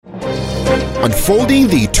unfolding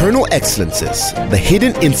the eternal excellences, the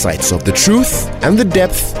hidden insights of the truth, and the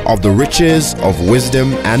depth of the riches of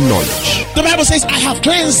wisdom and knowledge. The Bible says, I have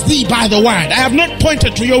cleansed thee by the word. I have not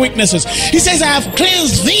pointed to your weaknesses. He says, I have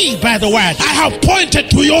cleansed thee by the word. I have pointed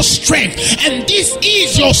to your strength. And this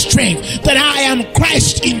is your strength, that I am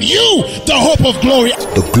Christ in you, the hope of glory.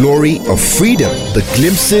 The glory of freedom, the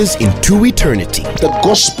glimpses into eternity. The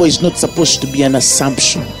gospel is not supposed to be an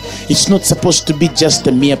assumption. It's not supposed to be just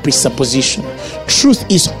a mere presupposition. Truth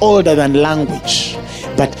is older than language,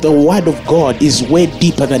 but the word of God is way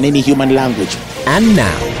deeper than any human language. And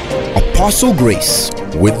now, Apostle Grace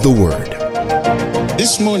with the word.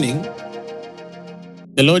 This morning,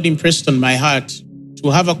 the Lord impressed on my heart to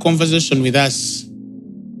have a conversation with us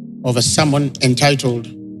of a sermon entitled,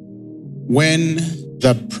 When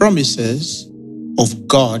the Promises of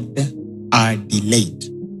God Are Delayed.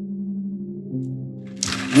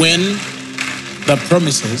 When the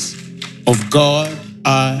promises of God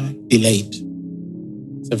are delayed.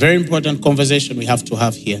 It's a very important conversation we have to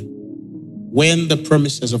have here. When the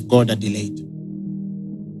promises of God are delayed.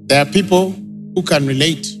 There are people who can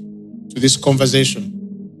relate to this conversation.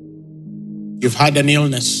 You've had an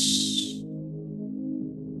illness.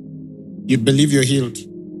 You believe you're healed.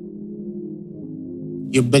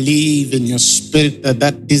 You believe in your spirit that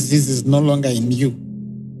that disease is no longer in you.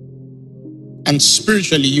 And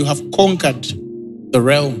spiritually, you have conquered the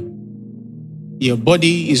realm. Your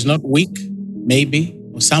body is not weak, maybe.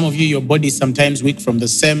 Or some of you, your body is sometimes weak from the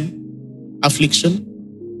same affliction.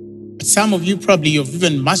 But some of you, probably, you've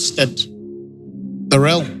even mastered the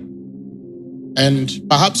realm. And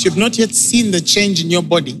perhaps you've not yet seen the change in your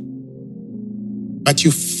body, but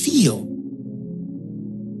you feel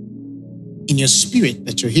in your spirit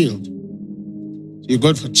that you're healed. So you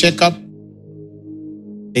go for checkup.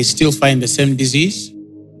 They still find the same disease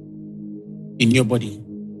in your body.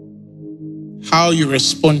 How you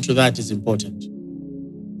respond to that is important.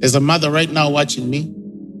 There's a mother right now watching me.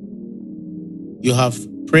 You have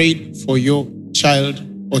prayed for your child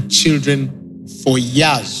or children for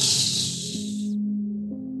years.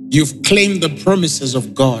 You've claimed the promises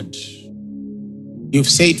of God. You've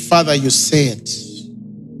said, Father, you said.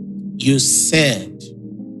 You said.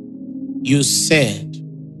 You said.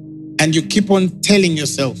 And you keep on telling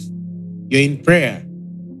yourself, you're in prayer,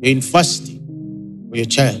 you're in fasting for your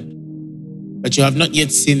child, but you have not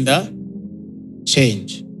yet seen the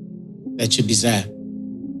change that you desire.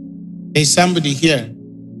 There's somebody here,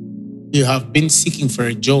 you have been seeking for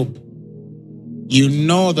a job. You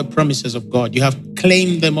know the promises of God. You have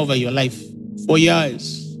claimed them over your life for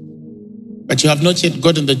years, but you have not yet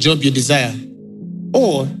gotten the job you desire.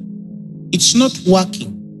 Or it's not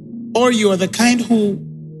working. Or you are the kind who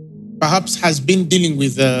perhaps has been dealing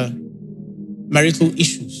with marital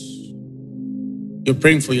issues. You're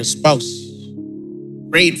praying for your spouse,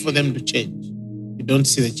 praying for them to change. You don't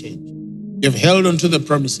see the change. You've held on to the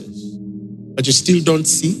promises, but you still don't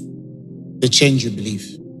see the change you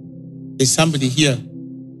believe. There's somebody here,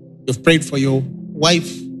 you've prayed for your wife.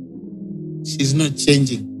 She's not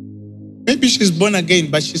changing. Maybe she's born again,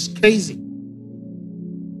 but she's crazy.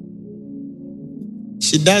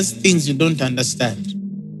 She does things you don't understand.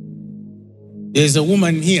 There's a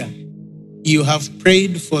woman here. You have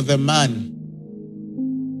prayed for the man.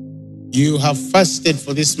 You have fasted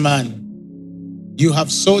for this man. You have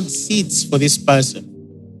sowed seeds for this person.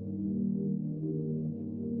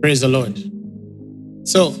 Praise the Lord.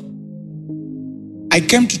 So, I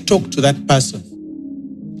came to talk to that person.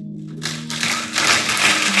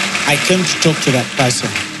 I came to talk to that person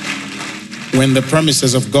when the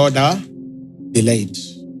promises of God are delayed.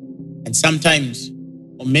 And sometimes,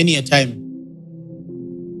 or many a time,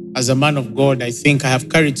 as a man of God, I think I have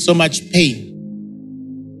carried so much pain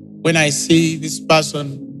when I see this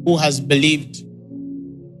person who has believed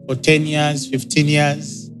for 10 years, 15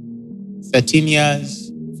 years, 13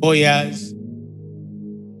 years, 4 years,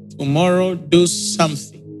 tomorrow do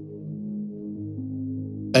something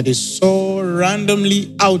that is so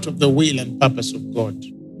randomly out of the will and purpose of God.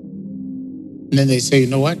 And then they say, you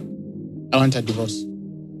know what? I want a divorce.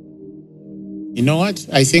 You know what?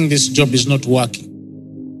 I think this job is not working.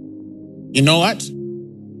 You know what?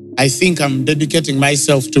 I think I'm dedicating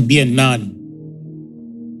myself to be a nun.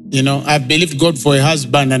 You know, I believed God for a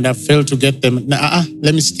husband and I failed to get them.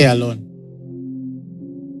 Let me stay alone.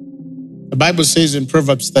 The Bible says in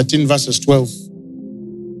Proverbs 13 verses 12,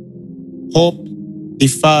 hope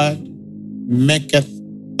deferred maketh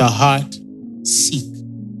the heart sick.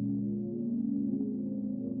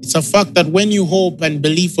 It's a fact that when you hope and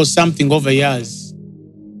believe for something over years,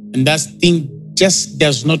 and that thing just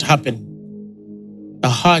does not happen, the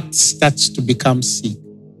heart starts to become sick.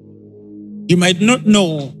 You might not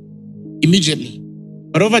know immediately,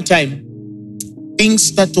 but over time, things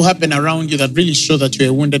start to happen around you that really show that you're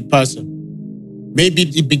a wounded person. Maybe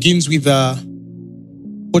it begins with a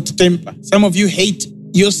hot temper. Some of you hate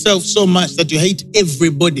yourself so much that you hate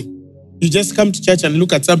everybody. You just come to church and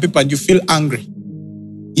look at some people and you feel angry,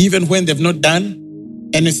 even when they've not done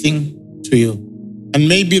anything to you. And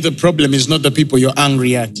maybe the problem is not the people you're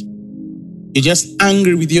angry at. You're just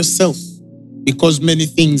angry with yourself because many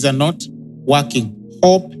things are not working.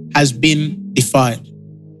 Hope has been defied.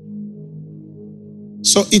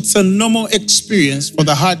 So it's a normal experience for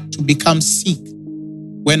the heart to become sick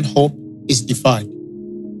when hope is defied.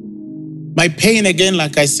 My pain, again,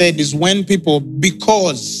 like I said, is when people,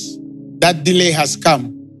 because that delay has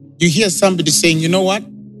come, you hear somebody saying, you know what?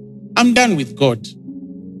 I'm done with God.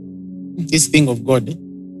 This thing of God,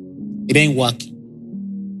 it ain't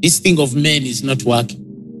working. This thing of men is not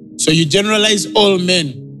working. So you generalize all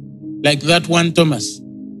men like that one Thomas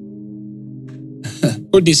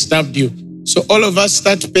who disturbed you. So all of us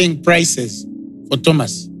start paying prices for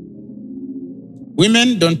Thomas.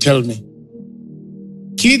 Women, don't tell me.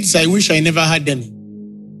 Kids, I wish I never had any.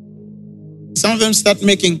 Some of them start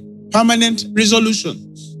making permanent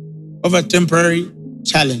resolutions over temporary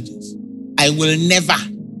challenges. I will never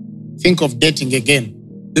think of dating again.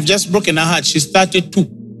 They've just broken her heart. She started too.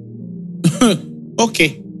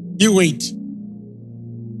 Okay, you wait.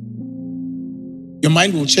 Your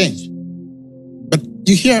mind will change. But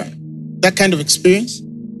you hear that kind of experience?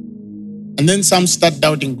 And then some start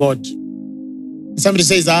doubting God. Somebody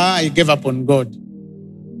says, I gave up on God.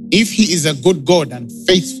 If he is a good God and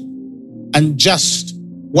faithful and just,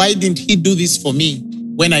 why didn't he do this for me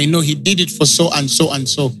when I know he did it for so and so and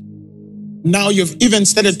so? Now you've even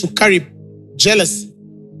started to carry jealousy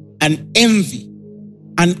and envy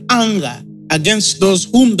and anger against those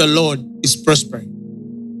whom the Lord is prospering.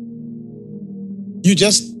 You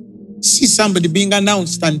just see somebody being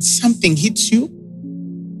announced and something hits you.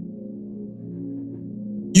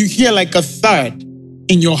 You hear like a third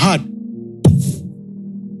in your heart.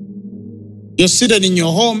 You're seated in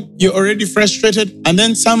your home, you're already frustrated, and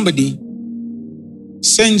then somebody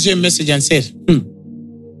sends you a message and says, do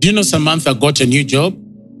you know Samantha got a new job?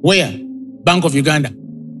 Where? Bank of Uganda.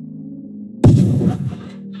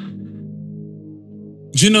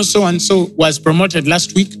 Do you know so-and-so was promoted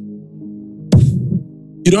last week?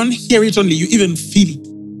 You don't hear it only, you even feel it.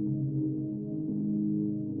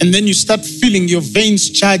 And then you start feeling your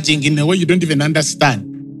veins charging in a way you don't even understand.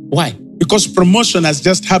 Why? Because promotion has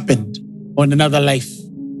just happened on another life.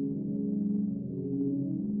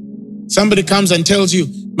 Somebody comes and tells you,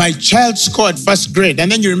 my child scored first grade.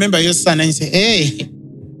 And then you remember your son and you say, hey,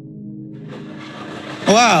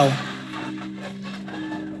 wow,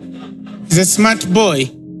 he's a smart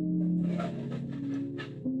boy.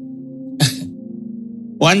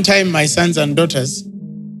 One time, my sons and daughters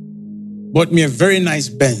bought me a very nice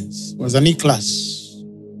Benz. It was an E-Class.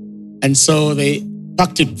 And so they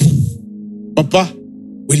packed it. Papa,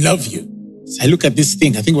 we love you. So I look at this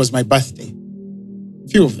thing. I think it was my birthday. A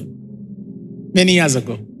few of them. Many years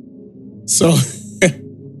ago. So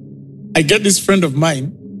I get this friend of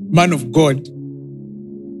mine, man of God,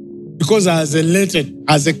 because I was elated,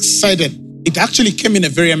 I was excited. It actually came in a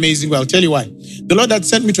very amazing way. I'll tell you why. The Lord had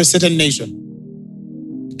sent me to a certain nation.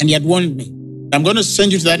 And he had warned me, I'm going to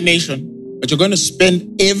send you to that nation, but you're going to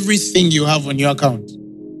spend everything you have on your account.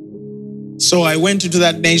 So I went into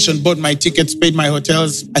that nation, bought my tickets, paid my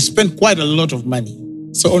hotels. I spent quite a lot of money.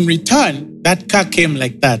 So on return, that car came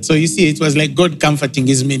like that. So you see, it was like God comforting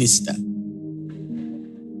his minister.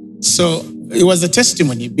 So it was a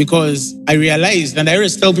testimony because I realized, and I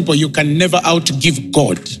always tell people, you can never outgive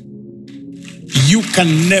God. You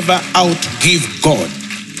can never outgive God.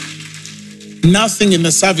 Nothing in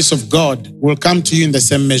the service of God will come to you in the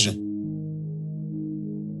same measure.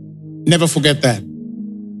 Never forget that.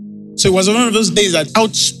 So it was one of those days I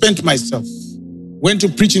outspent myself. Went to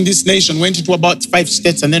preach in this nation, went into about 5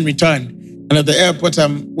 states and then returned. And at the airport,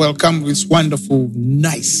 I'm welcomed with this wonderful,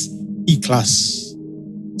 nice E-Class.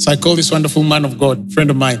 So I called this wonderful man of God,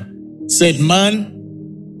 friend of mine, said,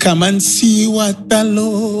 man, come and see what the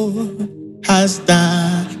Lord has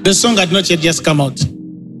done. The song had not yet just come out.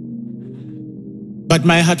 But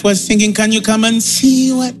my heart was singing, can you come and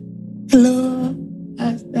see what the Lord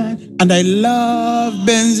has done? And I love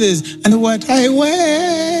Benzes and what I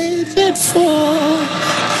waited for,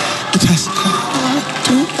 it has come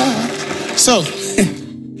to pass. So,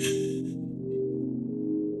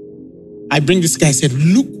 I bring this guy, I said,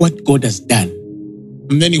 look what God has done.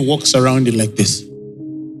 And then he walks around it like this.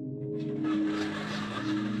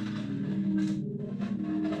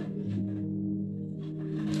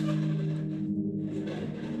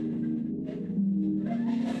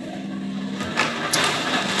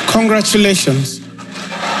 Congratulations.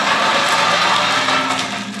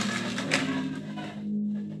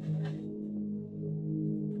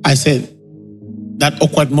 I said, that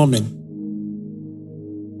awkward moment.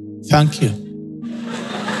 Thank you.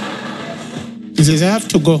 He says, I have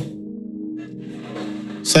to go.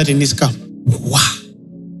 Sat in his car. Wow.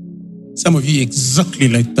 Some of you exactly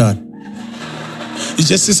like that. You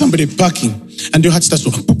just see somebody parking and your heart starts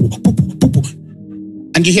to poo.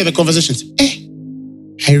 And you hear the conversations.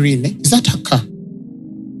 Irene, is that her car?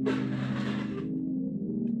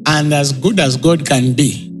 And as good as God can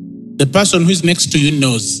be, the person who's next to you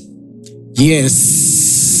knows.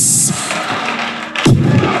 Yes.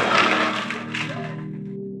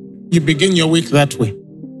 You begin your week that way.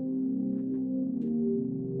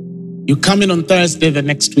 You come in on Thursday the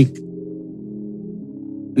next week.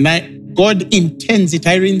 And God intends it.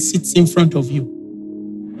 Irene sits in front of you.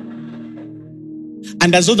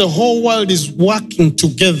 And as though the whole world is working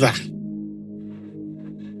together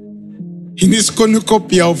in this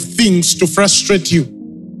cornucopia of things to frustrate you.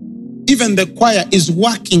 Even the choir is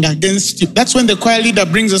working against you. That's when the choir leader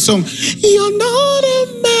brings a song. You're not a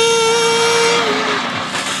man.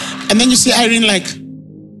 And then you see Irene like,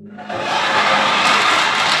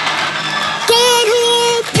 God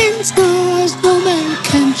who opens doors no man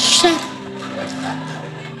can shut.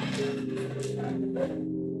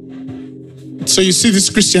 So you see this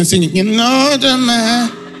Christian singing, you're not a man.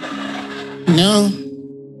 No,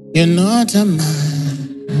 you're not a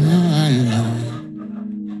man. No.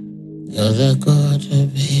 You're the God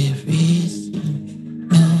of everything.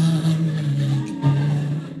 No.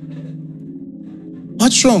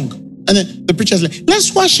 What's wrong? And then the preacher's like,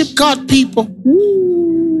 let's worship God, people.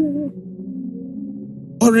 Ooh.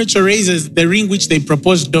 Or Rachel raises the ring which they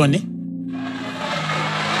proposed on.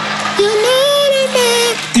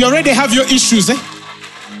 You already have your issues,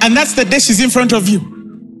 and that's the day she's in front of you.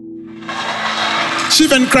 She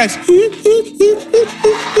even cries.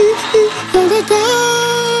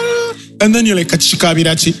 And then you're like, why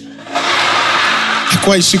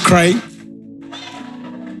is she crying?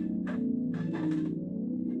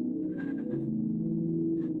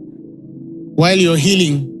 While you're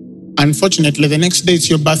healing, unfortunately, the next day it's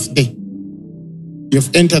your birthday. You've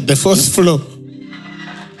entered the fourth floor.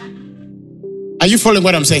 Are you following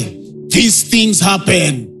what I'm saying? These things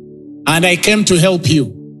happen, and I came to help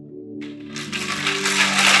you.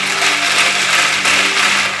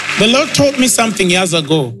 The Lord told me something years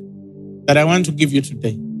ago that I want to give you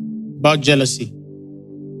today about jealousy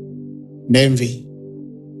and envy.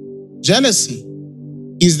 Jealousy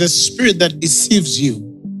is the spirit that deceives you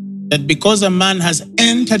that because a man has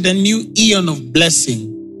entered a new eon of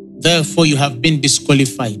blessing, therefore you have been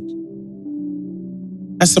disqualified.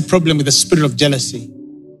 That's the problem with the spirit of jealousy.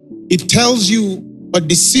 It tells you or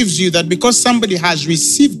deceives you that because somebody has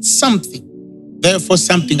received something, therefore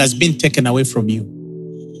something has been taken away from you.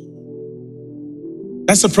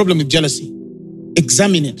 That's the problem with jealousy.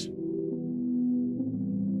 Examine it.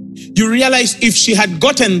 You realize if she had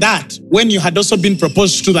gotten that when you had also been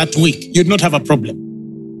proposed to that week, you'd not have a problem.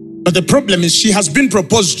 But the problem is she has been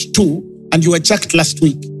proposed to and you were checked last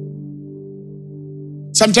week.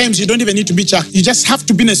 Sometimes you don't even need to be checked. You just have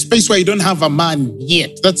to be in a space where you don't have a man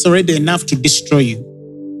yet. That's already enough to destroy you.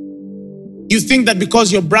 You think that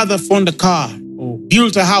because your brother found a car or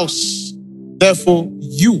built a house, therefore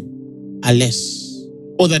you are less,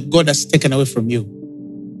 or that God has taken away from you.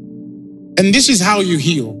 And this is how you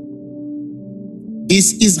heal.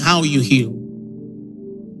 This is how you heal.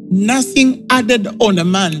 Nothing added on a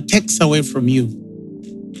man takes away from you.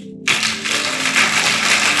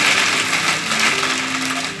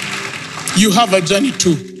 You have a journey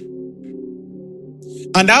too.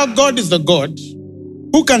 And our God is the God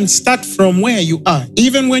who can start from where you are,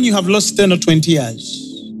 even when you have lost 10 or 20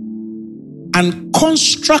 years, and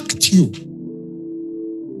construct you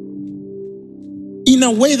in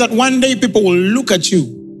a way that one day people will look at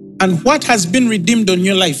you and what has been redeemed on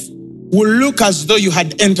your life will look as though you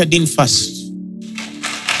had entered in first.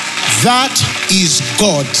 That is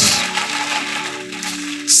God.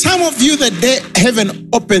 Some of you, the day heaven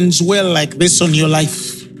opens well like this on your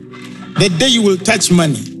life, the day you will touch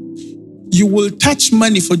money, you will touch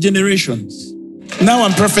money for generations. Now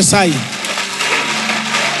I'm prophesying.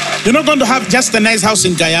 You're not going to have just a nice house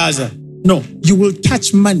in Gayaza. No, you will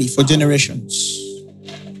touch money for generations.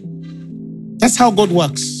 That's how God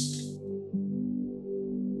works.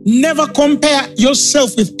 Never compare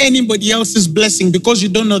yourself with anybody else's blessing because you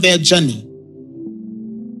don't know their journey.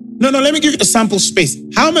 No, let me give you a sample space.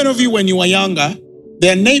 How many of you, when you were younger,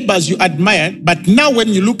 there are neighbors you admired, but now when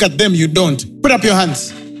you look at them, you don't? Put up your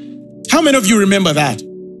hands. How many of you remember that?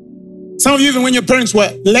 Some of you, even when your parents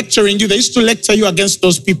were lecturing you, they used to lecture you against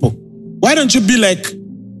those people. Why don't you be like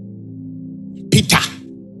Peter?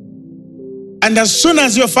 And as soon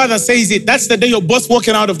as your father says it, that's the day you're both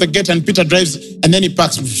walking out of the gate and Peter drives and then he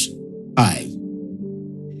parks. Aye.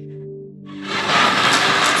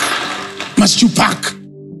 Must you park?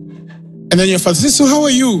 And then your father says, so how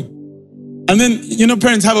are you? And then,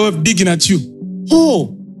 parents have a way of digging at you.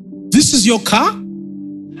 Oh, this is your car?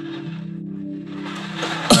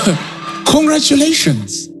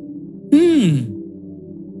 Congratulations.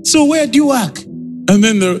 So where do you work? And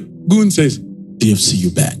then the goon says, DFC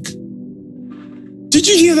you back. Did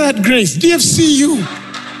you hear that, Grace? DFC you.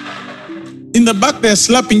 In the back, they're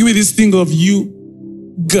slapping you with this thing of you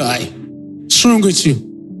guy. What's wrong with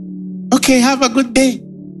you? Okay, have a good day.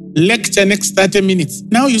 Lecture next 30 minutes.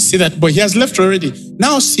 Now you see that boy. He has left already.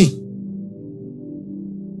 Now see.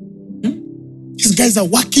 These guys are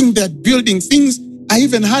working, they're building things. I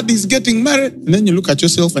even heard he's getting married. And then you look at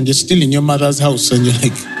yourself and you're still in your mother's house and you're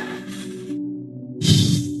like,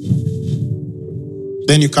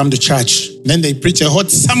 then you come to church. Then they preach a hot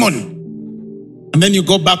sermon. And then you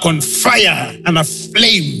go back on fire and a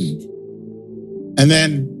flame. And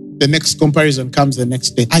then the next comparison comes the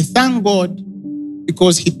next day. I thank God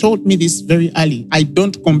because he taught me this very early. I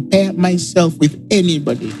don't compare myself with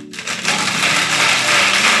anybody.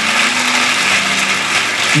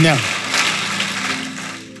 No.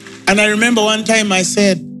 And I remember one time I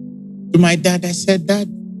said to my dad, I said, Dad,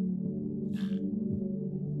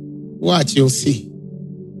 watch, you'll see.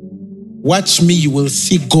 Watch me, you will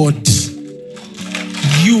see God.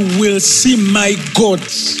 You will see my God.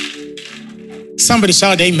 Somebody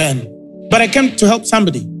shout amen. But I came to help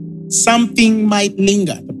somebody. Something might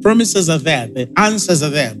linger. The promises are there. The answers are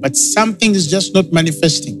there. But something is just not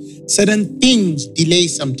manifesting. Certain things delay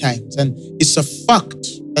sometimes. And it's a fact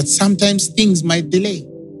that sometimes things might delay.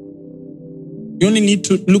 You only need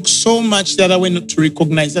to look so much the other way not to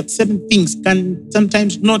recognize that certain things can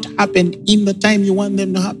sometimes not happen in the time you want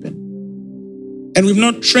them to happen. And we've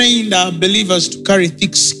not trained our believers to carry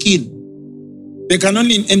thick skin. They can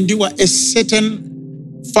only endure a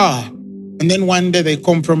certain far, and then one day they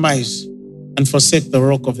compromise and forsake the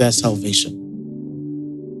rock of their salvation.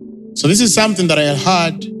 So this is something that I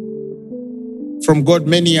heard from God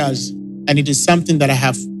many years, and it is something that I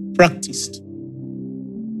have practiced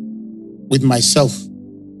with myself.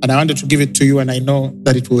 And I wanted to give it to you, and I know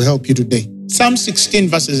that it will help you today. Psalm 16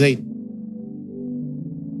 verses 8.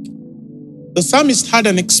 The psalmist had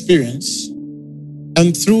an experience,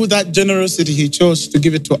 and through that generosity, he chose to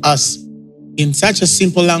give it to us in such a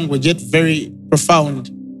simple language, yet very profound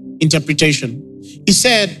interpretation. He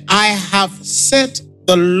said, I have set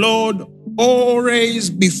the Lord always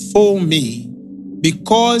before me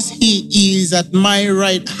because he is at my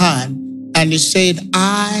right hand. And he said,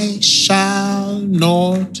 I shall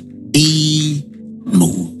not be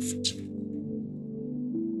moved.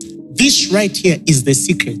 This right here is the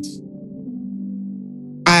secret.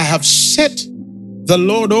 I have set the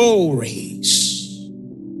Lord always,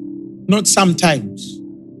 not sometimes,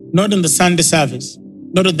 not in the Sunday service,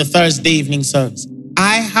 not in the Thursday evening service.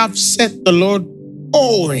 I have set the Lord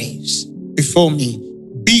always before me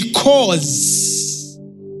because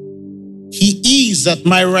he is at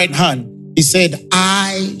my right hand. He said,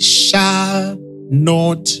 I shall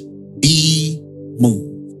not be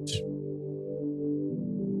moved.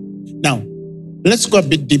 Now, let's go a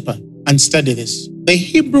bit deeper and study this. The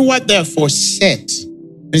Hebrew word therefore set,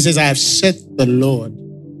 and it says, I have set the Lord,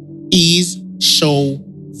 is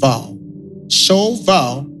shoval.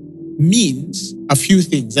 Shoval means a few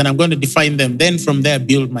things, and I'm going to define them. Then from there,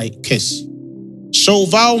 build my case.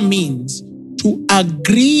 Shoval means to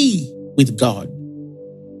agree with God.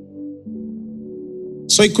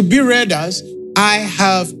 So it could be read as, I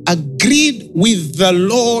have agreed with the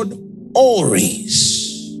Lord always.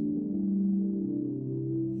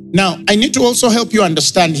 Now, I need to also help you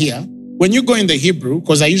understand here, when you go in the Hebrew,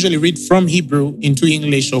 because I usually read from Hebrew into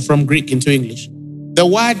English or from Greek into English, the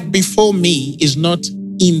word before me is not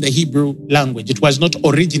in the Hebrew language. It was not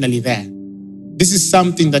originally there. This is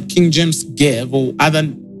something that King James gave or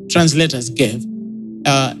other translators gave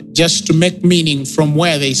just to make meaning from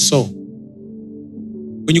where they saw.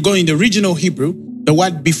 When you go in the original Hebrew, the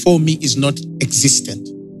word before me is not existent.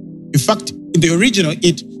 In fact, in the original,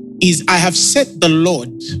 it is, I have set the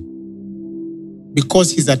Lord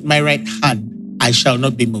because he's at my right hand, I shall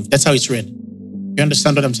not be moved. That's how it's read. You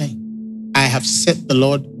understand what I'm saying? I have set the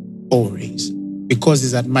Lord always because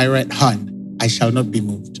he's at my right hand, I shall not be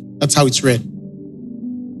moved. That's how it's read.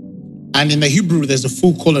 And in the Hebrew, there's a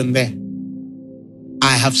full colon there.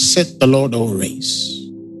 I have set the Lord always.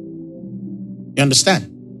 You understand?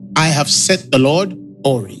 I have set the Lord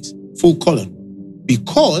always, full colon,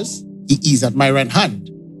 because he is at my right hand,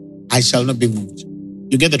 I shall not be moved.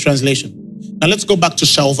 You get the translation? Now let's go back to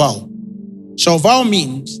Shalvao. Shalvao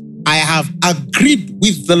means I have agreed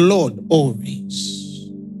with the Lord always.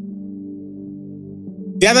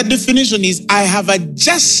 The other definition is I have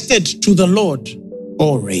adjusted to the Lord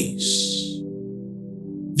always.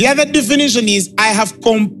 The other definition is I have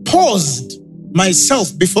composed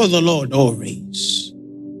myself before the Lord always.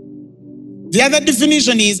 The other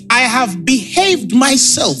definition is I have behaved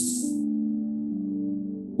myself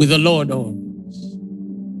with the Lord always.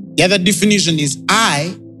 The other definition is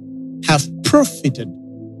I have profited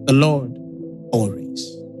the Lord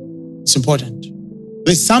always. It's important.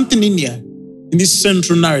 There's something in here, in this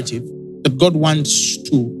central narrative, that God wants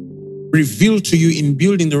to reveal to you in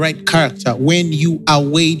building the right character when you are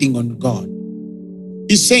waiting on God.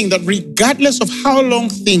 He's saying that regardless of how long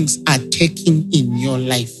things are taking in your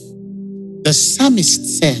life, the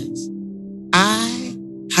psalmist says, I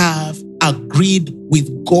have agreed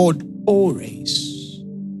with God always.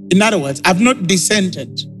 In other words, I've not dissented.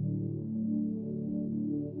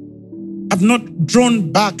 I've not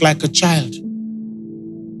drawn back like a child.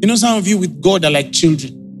 You know, some of you with God are like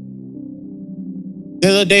children. The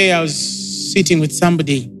other day I was sitting with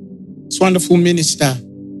somebody, this wonderful minister,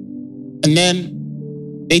 and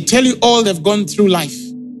then they tell you all they've gone through life.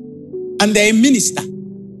 And they're a minister.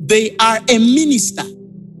 They are a minister.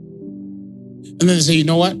 And then they say, you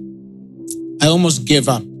know what? I almost gave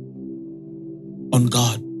up on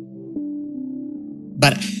God.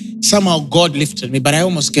 But somehow God lifted me, but I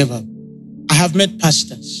almost gave up. I have met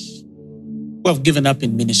pastors who have given up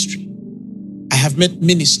in ministry. I have met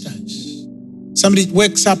ministers. Somebody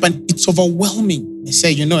wakes up and it's overwhelming. They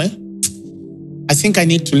say, you know, I think I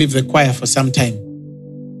need to leave the choir for some time.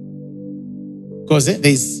 Because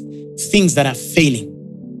there's things that are failing.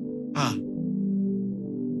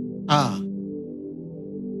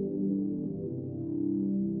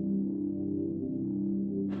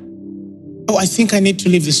 Oh, I think I need to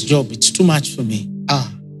leave this job. It's too much for me.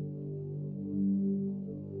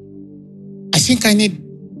 I think I need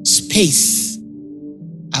space.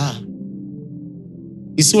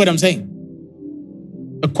 You see what I'm saying?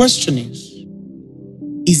 The question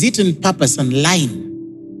is it in purpose and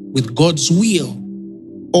line with God's will?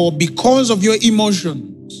 Or because of your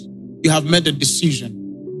emotions, you have made a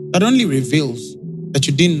decision that only reveals that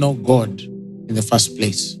you didn't know God in the first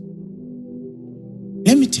place?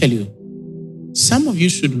 Let me tell you, some of you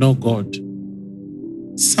should know God.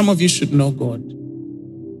 Some of you should know God.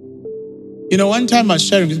 You know, one time I was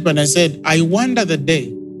sharing with people and I said, I wonder the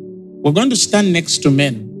day we're going to stand next to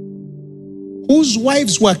men whose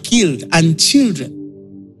wives were killed and children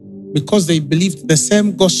because they believed the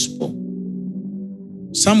same gospel.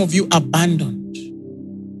 Some of you abandoned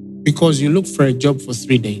because you looked for a job for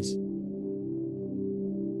 3 days.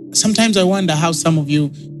 Sometimes I wonder how some of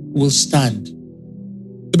you will stand.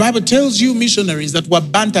 The Bible tells you missionaries that were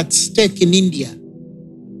burnt at stake in India.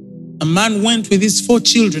 A man went with his 4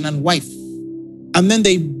 children and wife, and then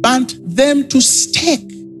they burnt them to stake.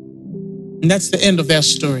 And that's the end of their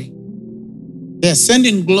story. They are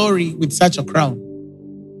sending glory with such a crown.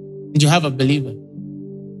 And you have a believer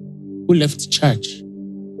who left church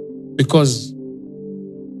because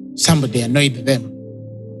somebody annoyed them.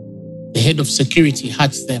 The head of security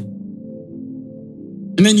hurts them.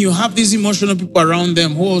 And then you have these emotional people around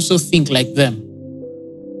them who also think like them.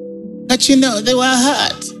 But you know, they were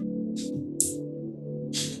hurt.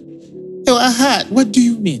 They were hurt. What do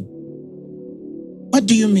you mean? What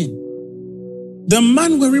do you mean? The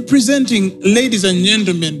man we're representing, ladies and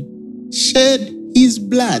gentlemen, shed his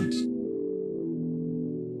blood.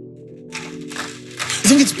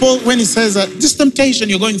 I think it's Paul when he says that this temptation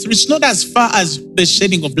you're going through, it's not as far as the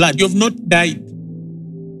shedding of blood. You have not died.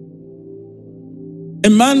 A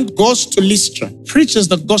man goes to Lystra, preaches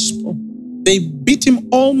the gospel. They beat him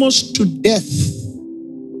almost to death.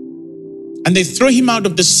 And they throw him out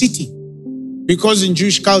of the city because in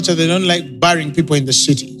Jewish culture, they don't like burying people in the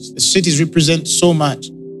cities. The cities represent so much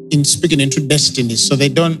in speaking into destiny, so they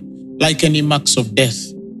don't like any marks of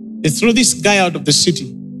death. They throw this guy out of the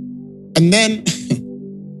city. And then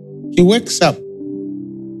he wakes up,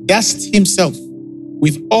 dusts himself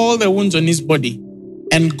with all the wounds on his body,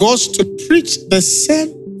 and goes to preach the same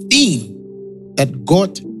thing that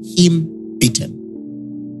got him beaten.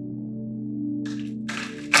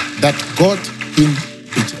 That got him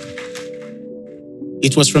beaten.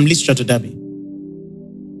 It was from Lystra to Derbe.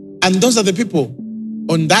 And those are the people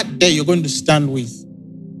on that day you're going to stand with.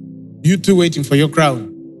 You two waiting for your crown.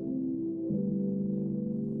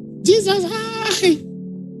 Jesus, hi.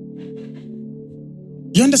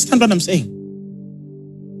 You understand what I'm saying?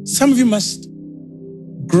 Some of you must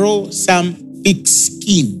grow some thick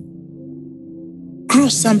skin. Grow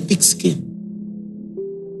some thick skin.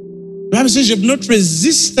 The Bible says you've not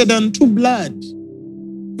resisted unto blood.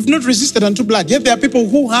 You've not resisted unto blood. Yet there are people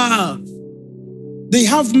who have. They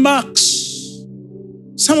have marks.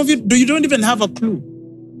 Some of you don't even have a clue.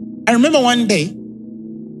 I remember one day,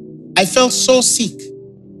 I felt so sick.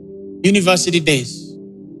 University days.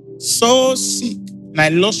 So sick. And I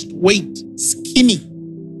lost weight. Skinny.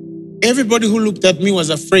 Everybody who looked at me was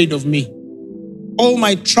afraid of me. All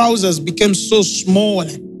my trousers became so small.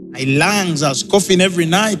 And my lungs, I was coughing every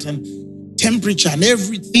night. And temperature and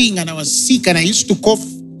everything. And I was sick. And I used to cough,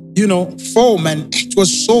 foam. And it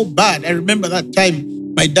was so bad. I remember that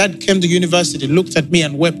time, my dad came to university, looked at me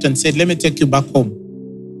and wept and said, let me take you back home.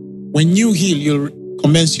 When you heal, you'll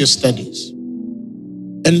commence your studies.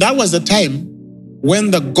 And that was the time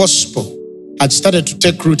when the gospel had started to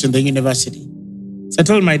take root in the university. So I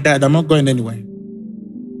told my dad, I'm not going anywhere.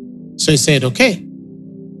 So he said, okay.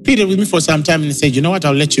 Pleaded with me for some time and he said, you know what,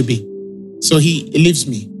 I'll let you be. So he leaves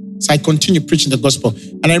me. So I continue preaching the gospel.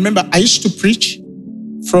 And I remember I used to preach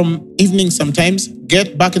from evening sometimes,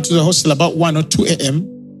 get back into the hostel about 1 or 2 a.m.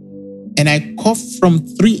 And I cough from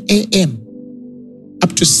 3 a.m.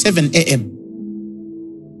 up to 7 a.m.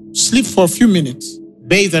 Sleep for a few minutes,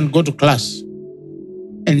 bathe and go to class.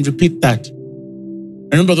 And repeat that.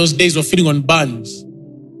 I remember those days of feeding on buns.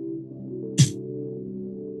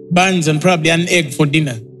 Buns and probably an egg for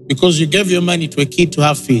dinner because you gave your money to a kid to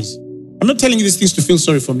have fees. I'm not telling you these things to feel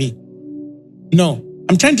sorry for me. No,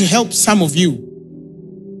 I'm trying to help some of you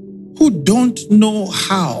who don't know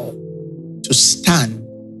how to stand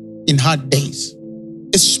in hard days,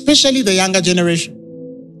 especially the younger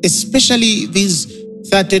generation, especially these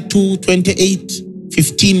 32, 28,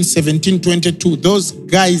 15, 17, 22. Those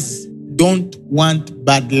guys don't want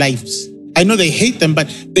bad lives. I know they hate them, but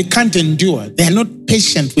they can't endure. They are not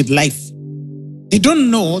patient with life. They don't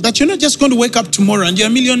know that you're not just going to wake up tomorrow and you're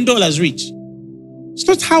 $1 million rich. It's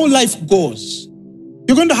not how life goes.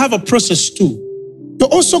 You're going to have a process too. You're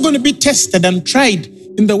also going to be tested and tried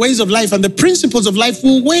in the ways of life, and the principles of life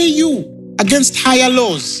will weigh you against higher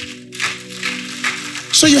laws.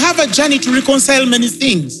 So you have a journey to reconcile many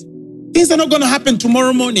things. Things are not going to happen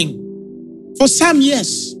tomorrow morning. For some,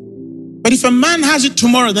 yes. But if a man has it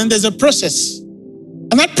tomorrow, then there's a process.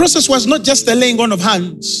 And that process was not just the laying on of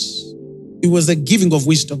hands. It was a giving of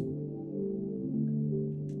wisdom.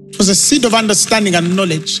 It was a seed of understanding and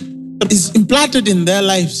knowledge that is implanted in their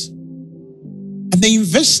lives. And they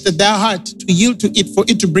invested their heart to yield to it for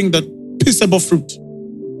it to bring the peaceable fruit.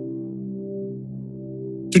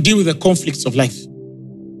 To deal with the conflicts of life.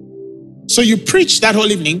 So you preach that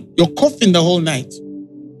whole evening, you're coughing the whole night.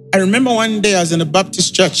 I remember one day I was in a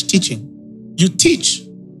Baptist church teaching. You teach,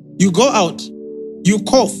 you go out, you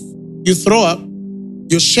cough, you throw up,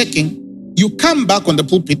 you're shaking, you come back on the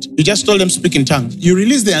pulpit, you just told them speak in tongues. You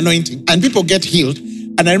release the anointing and people get healed.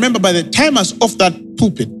 And I remember by the time I was off that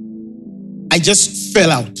pulpit, I just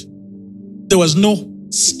fell out. There was no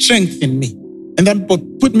strength in me. And then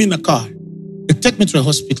put me in a car. They take me to a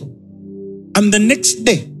hospital. And the next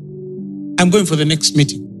day, I'm going for the next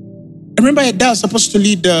meeting. I remember a day I was supposed to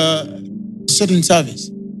lead a certain service.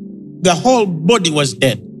 The whole body was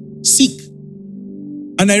dead, sick.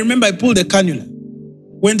 And I remember I pulled a cannula,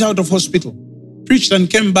 went out of hospital, preached and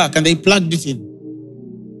came back, and they plugged it in.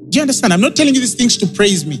 Do you understand? I'm not telling you these things to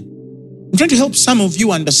praise me. I'm trying to help some of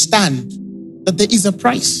you understand that there is a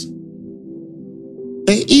price.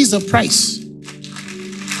 There is a price.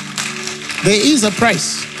 There is a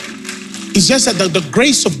price. It's just that the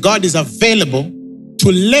grace of God is available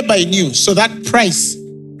to labor in you so that price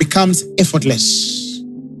becomes effortless.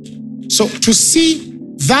 So to see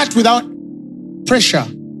that without pressure,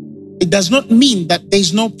 it does not mean that there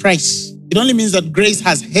is no price. It only means that grace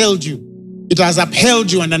has held you. It has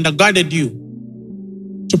upheld you and undergirded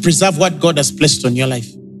you to preserve what God has placed on your life.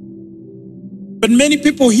 But many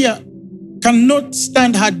people here cannot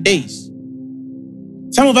stand hard days.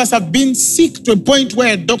 Some of us have been sick to a point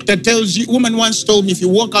where a doctor tells you, a woman once told me, if you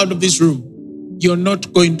walk out of this room, you're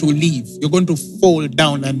not going to live. You're going to fall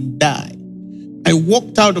down and die. I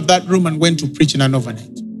walked out of that room and went to preach in an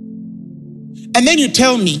overnight. And then you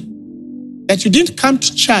tell me that you didn't come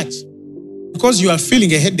to church because you are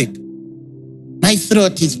feeling a headache. My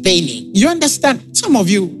throat is paining. You understand? Some of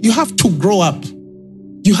you, you have to grow up.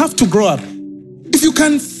 You have to grow up. If you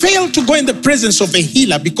can fail to go in the presence of a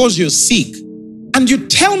healer because you're sick, and you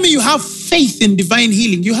tell me you have faith in divine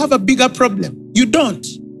healing, you have a bigger problem. You don't.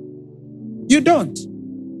 You don't.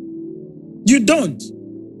 You don't.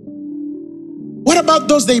 What about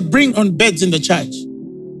those they bring on beds in the church?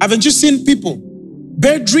 Haven't you seen people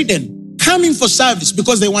bedridden coming for service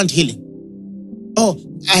because they want healing? Oh,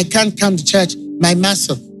 I can't come to church. My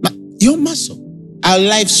muscle. Your muscle. Our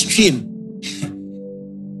live stream.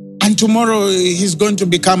 And tomorrow he's going to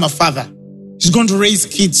become a father. He's going to raise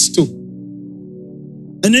kids too.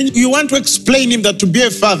 And then you want to explain him that to be a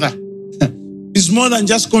father is more than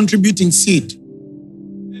just contributing seed.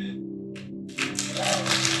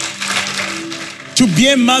 To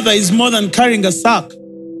be a mother is more than carrying a sack.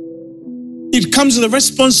 It comes with a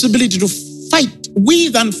responsibility to fight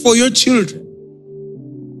with and for your children.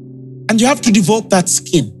 And you have to devote that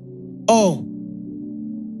skin. Oh.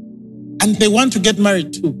 And they want to get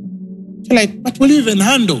married too. You're like, but will you even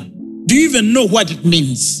handle? Do you even know what it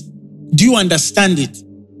means? Do you understand it?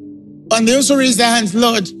 And they also raise their hands,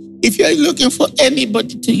 Lord, if you're looking for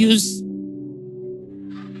anybody to use me.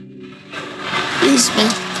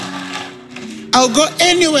 I'll go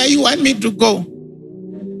anywhere you want me to go.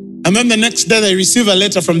 And then the next day they receive a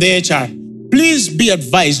letter from the HR. Please be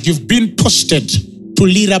advised, you've been posted to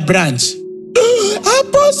Lira branch.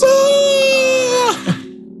 Apostle!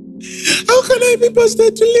 How can I be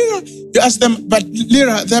posted to Lira? You ask them, but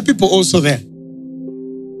Lira, there are people also there.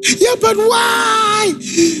 Yeah, but why?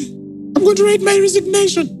 I'm going to write my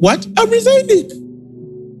resignation. What? I'm resigning.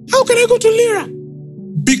 How can I go to Lira?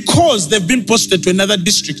 Because they've been posted to another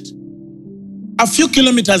district, a few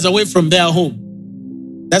kilometers away from their home.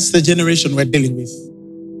 That's the generation we're dealing with.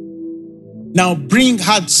 Now bring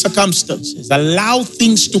hard circumstances. Allow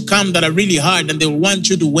things to come that are really hard and they will want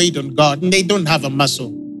you to wait on God and they don't have a muscle.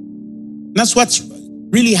 And that's what's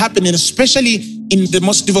really happening, especially in the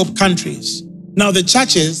most developed countries. Now the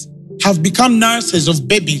churches have become nurses of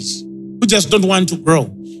babies who just don't want to grow.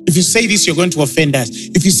 If you say this, you're going to offend us.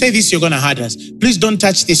 If you say this, you're going to hurt us. Please don't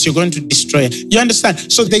touch this, you're going to destroy it. You understand?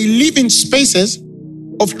 So they live in spaces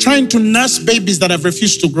of trying to nurse babies that have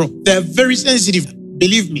refused to grow. They're very sensitive,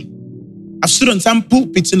 believe me. I've stood on some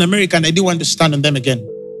pulpits in America and I didn't want to stand on them again.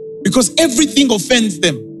 Because everything offends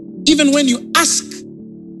them. Even when you ask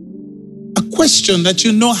a question that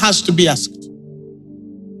you know has to be asked.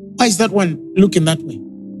 Why is that one looking that way?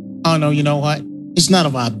 Oh no, you know what? It's none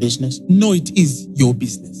of our business. No, it is your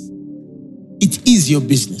business. It is your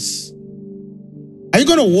business. Are you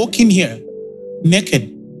going to walk in here naked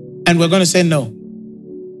and we're going to say no?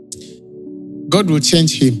 God will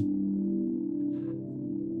change him.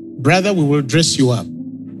 Brother, we will dress you up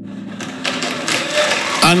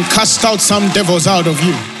and cast out some devils out of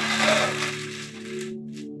you.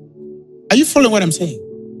 Are you following what I'm saying?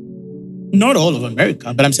 Not all of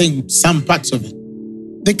America, but I'm saying some parts of it.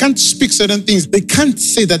 They can't speak certain things. They can't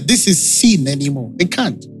say that this is sin anymore. They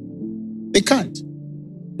can't. They can't.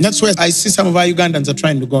 And that's where I see some of our Ugandans are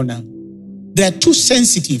trying to go now. They are too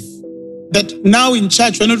sensitive that now in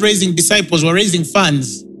church we're not raising disciples, we're raising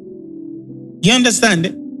fans. You understand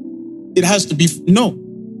it? It has to be, no.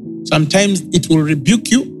 Sometimes it will rebuke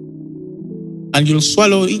you and you'll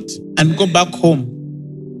swallow it and go back home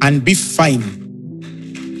and be fine.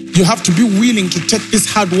 You have to be willing to take this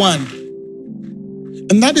hard one.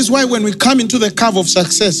 And that is why when we come into the curve of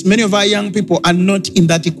success, many of our young people are not in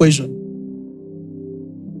that equation.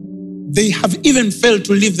 They have even failed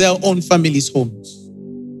to leave their own families' homes.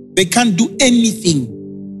 They can't do anything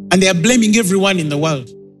and they are blaming everyone in the world.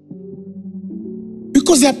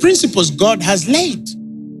 Because there are principles God has laid.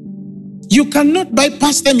 You cannot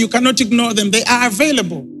bypass them. You cannot ignore them. They are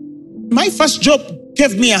available. My first job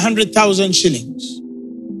gave me 100,000 shillings.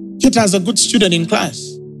 It as a good student in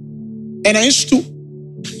class. And I used to,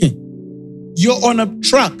 you're on a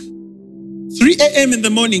truck, 3 a.m. in the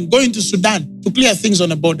morning, going to Sudan to clear things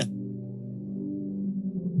on a border.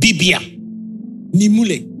 Bibia,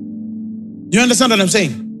 Nimule. You understand what I'm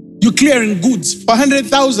saying? You're clearing goods for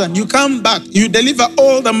 100,000. You come back, you deliver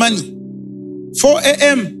all the money. 4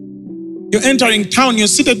 a.m., you're entering town. You're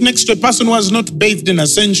seated next to a person who has not bathed in a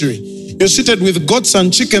century. You're seated with goats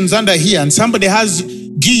and chickens under here, and somebody has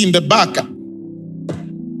ghee in the back.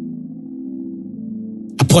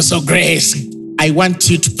 Apostle Grace, I want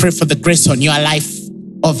you to pray for the grace on your life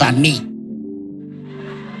over me.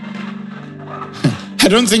 I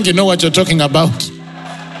don't think you know what you're talking about.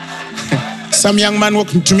 Some young man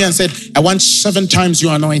walked to me and said, I want 7 times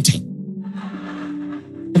your anointing.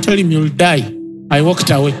 I told him, you'll die. I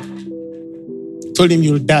walked away. Told him,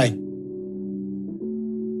 you'll die.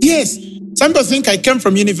 Yes, some people think I came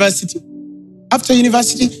from university. After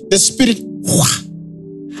university, the Spirit,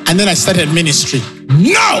 and then I started ministry.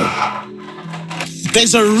 No!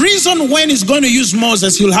 There's a reason when he's going to use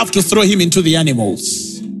Moses, he'll have to throw him into the animals.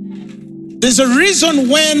 There's a reason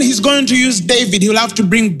when he's going to use David, he'll have to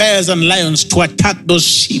bring bears and lions to attack those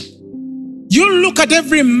sheep. You look at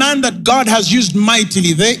every man that God has used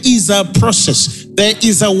mightily. There is a process. There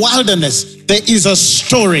is a wilderness. There is a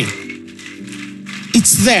story.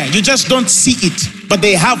 It's there. You just don't see it. But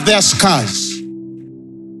they have their scars.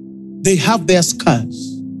 They have their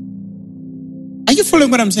scars. Are you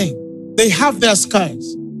following what I'm saying? They have their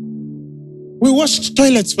scars. We washed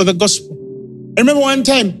toilets for the gospel. I remember one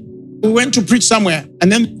time we went to preach somewhere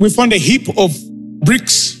and then we found a heap of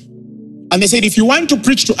bricks. And they said, if you want to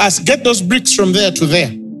preach to us, get those bricks from there to there.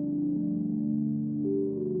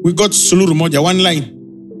 We got Suluru Moja, one line.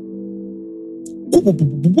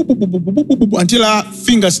 Until our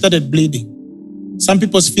fingers started bleeding. Some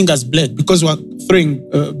people's fingers bled because we were throwing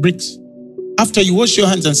bricks. After you wash your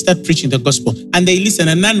hands and start preaching the gospel, and they listen,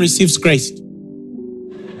 and none receives Christ.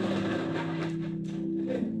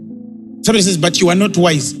 Somebody says, but you are not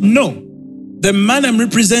wise. No. The man I'm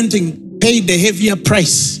representing paid a heavier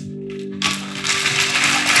price.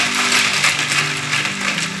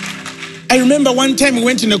 I remember one time we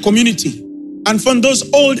went in a community and found those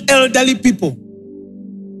old elderly people.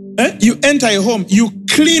 You enter a home, you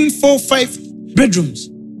clean 4 or 5 bedrooms.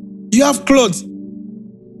 You have clothes.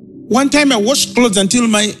 One time I washed clothes until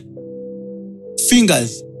my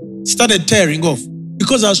fingers started tearing off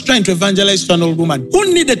because I was trying to evangelize to an old woman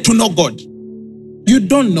who needed to know God. You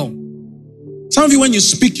don't know. Some of you, when you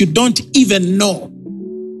speak, you don't even know.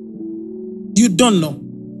 You don't know.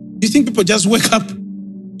 You think people just wake up?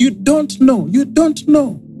 You don't know. You don't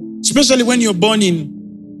know. Especially when you're born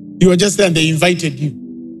in, you were just there and they invited you.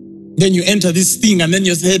 Then you enter this thing and then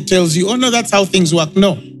your head tells you, oh no, that's how things work.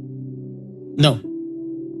 No. No.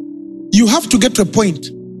 You have to get to a point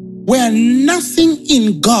where nothing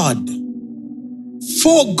in God,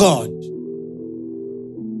 for God,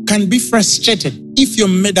 can be frustrated if you're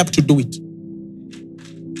made up to do it.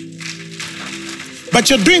 But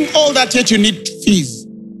you're doing all that, yet you need fees.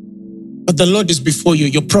 But the Lord is before you.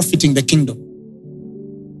 You're profiting the kingdom.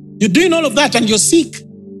 You're doing all of that and you're sick.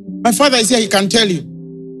 My father is here, he can tell you.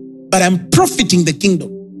 But I'm profiting the kingdom.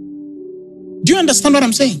 Do you understand what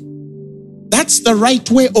I'm saying? That's the right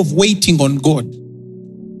way of waiting on God.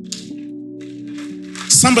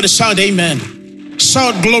 Somebody shout amen.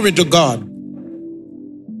 Shout glory to God.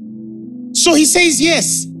 So he says,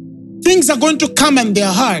 yes, things are going to come and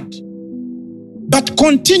they're hard. But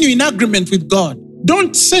continue in agreement with God.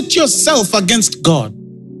 Don't set yourself against God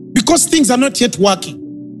because things are not yet working.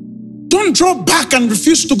 Don't draw back and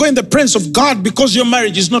refuse to go in the presence of God because your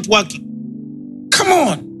marriage is not working. Come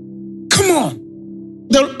on. Come on.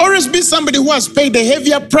 There'll always be somebody who has paid a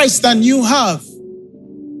heavier price than you have.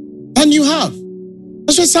 Than you have.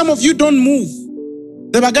 That's why some of you don't move.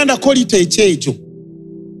 The Baganda call it a chejo.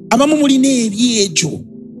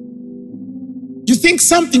 You think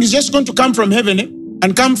something is just going to come from heaven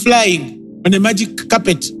and come flying on a magic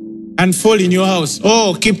carpet and fall in your house.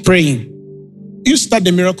 Oh, keep praying. You start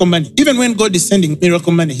the miracle money. Even when God is sending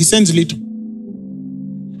miracle money, he sends little.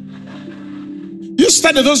 You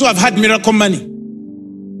study those who have had miracle money.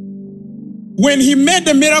 When he made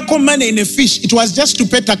the miracle money in a fish, it was just to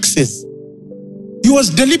pay taxes. He was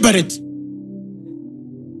deliberate.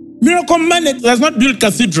 Miracle money does not build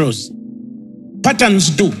cathedrals. Patterns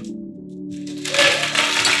do.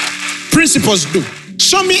 Principles do.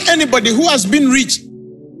 Show me anybody who has been rich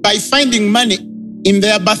by finding money in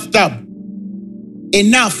their bathtub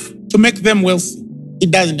enough to make them wealthy.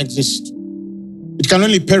 It doesn't exist. It can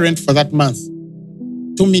only pay rent for that month.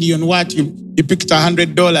 2 million what? You picked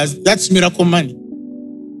 $100. That's miracle money.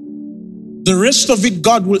 The rest of it,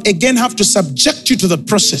 God will again have to subject you to the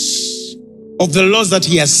process of the laws that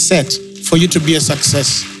he has set for you to be a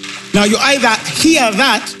success. Now you either hear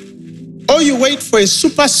that or you wait for a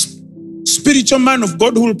super spiritual man of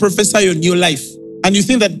God who will prophesy on your life. And you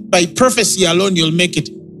think that by prophecy alone, you'll make it.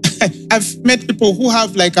 I've met people who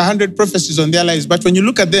have like 100 prophecies on their lives. But when you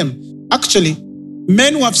look at them, actually,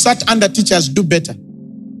 men who have sat under teachers do better.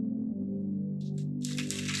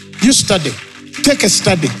 You study. Take a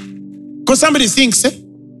study. Because somebody thinks that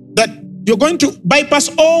you're going to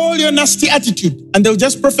bypass all your nasty attitude and they'll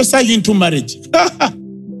just prophesy you into marriage.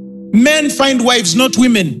 Men find wives, not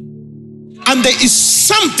women. And there is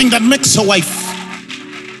something that makes a wife.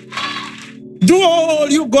 Do all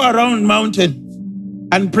you go around mountain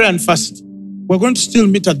and pray and fast. We're going to still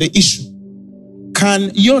meet at the issue.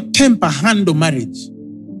 Can your temper handle marriage?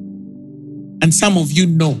 And some of you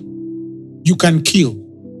know you can kill.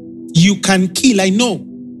 You can kill, I know.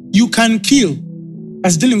 You can kill. I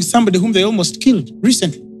was dealing with somebody whom they almost killed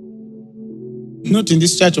recently. Not in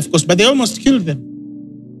this church, of course, but they almost killed them.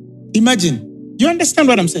 Imagine. You understand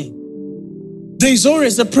what I'm saying? There is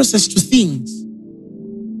always a process to things.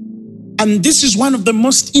 And this is one of the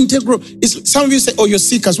most integral. Some of you say, oh, you're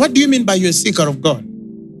seekers. What do you mean by you're a seeker of God?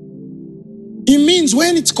 It means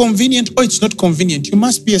when it's convenient or it's not convenient, you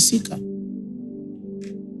must be a seeker.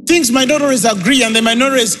 Things might not always agree and they might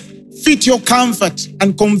not always fit your comfort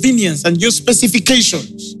and convenience and your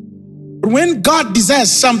specifications. But when God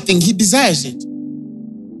desires something, He desires it.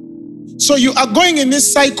 So you are going in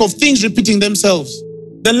this cycle of things repeating themselves.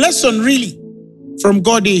 The lesson really from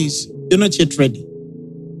God is, you're not yet ready.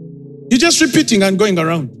 You're just repeating and going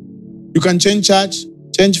around. You can change church,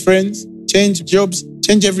 change friends, change jobs,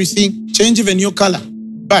 change everything, change even your color.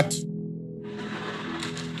 But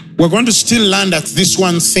we're going to still land at this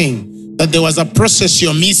one thing, that there was a process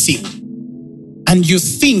you're missing. And you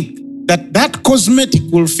think that that cosmetic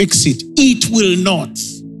will fix it. It will not.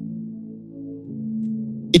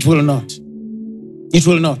 It will not. It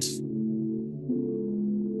will not.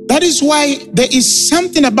 That is why there is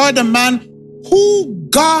something about a man who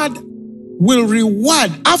God will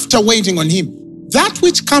reward after waiting on Him. That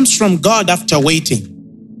which comes from God after waiting.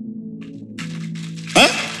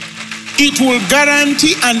 It will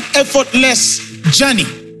guarantee an effortless journey.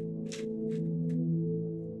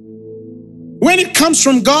 When it comes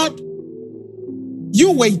from God,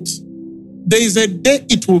 you wait. There is a day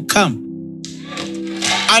it will come.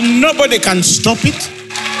 And nobody can stop it.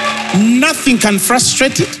 Nothing can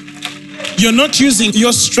frustrate it. You're not using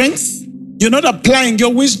your strength. You're not applying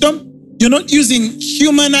your wisdom. You're not using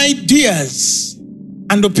human ideas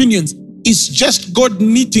and opinions. It's just God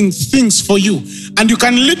knitting things for you. And you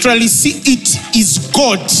can literally see it is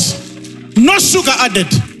God. No sugar added.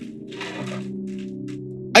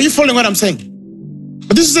 Are you following what I'm saying?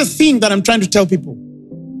 But this is a thing that I'm trying to tell people.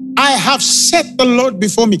 I have set the Lord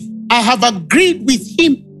before me. I have agreed with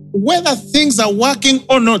Him. Whether things are working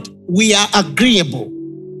or not, we are agreeable.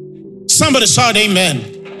 Somebody shout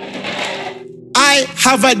amen. I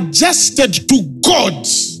have adjusted to God.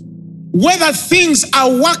 Whether things are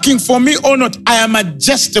working for me or not, I am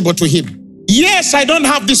adjustable to Him. Yes, I don't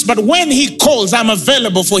have this, but when He calls, I'm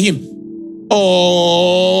available for Him.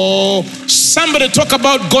 Oh, somebody talk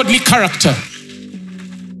about godly character.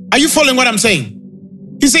 Are you following what I'm saying?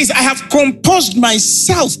 He says, I have composed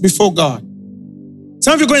myself before God.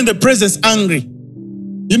 Some of you go in the presence angry.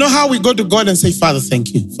 You know how we go to God and say, Father,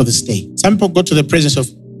 thank you for this day. Some people go to the presence of,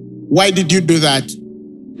 why did you do that?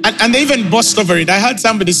 And they even boast over it. I heard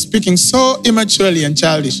somebody speaking so immaturely and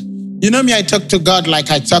childish. You know me, I talk to God like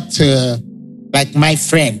I talk to like my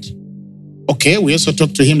friend. Okay, we also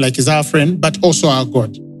talk to Him like He's our friend, but also our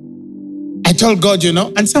God. I told God, you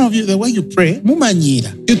know, and some of you, the way you pray,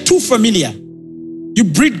 you're too familiar. You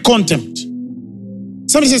breed contempt.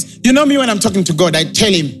 Somebody says, you know me, when I'm talking to God, I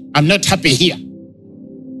tell Him, I'm not happy here.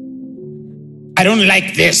 I don't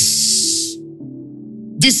like this.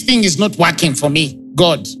 This thing is not working for me,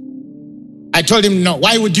 God. I told Him, no,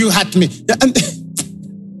 why would you hurt me? And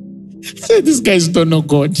these guys don't know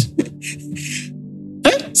God.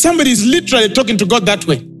 Somebody is literally talking to God that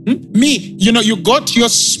way. Me, you know, you got your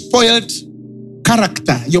spoiled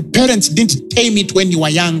character. Your parents didn't tame it when you were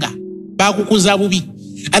younger.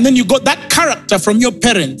 And then you got that character from your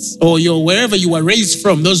parents or your wherever you were raised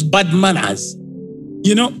from, those bad manners.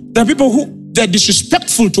 You know, there are people who, they're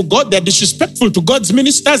disrespectful to God, they're disrespectful to God's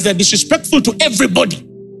ministers, they're disrespectful to everybody.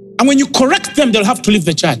 And when you correct them, they'll have to leave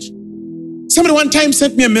the church. Somebody one time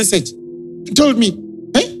sent me a message and told me,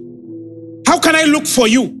 hey, how can I look for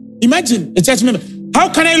you? Imagine a church member, how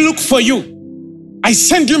can I look for you? I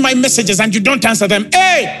send you my messages and you don't answer them.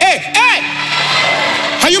 Hey,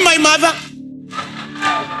 are you my mother?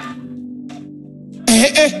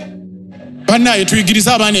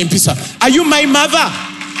 Are you my mother?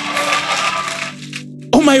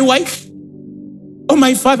 Or my wife? Or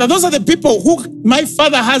my father? Those are the people who my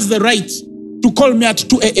father has the right to call me at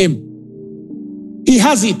 2 a.m. He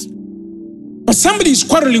has it. But somebody is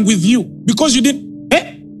quarreling with you because you didn't.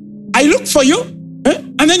 I look for you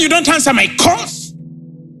and then you don't answer my calls.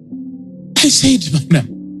 I said,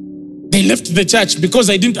 they left the church because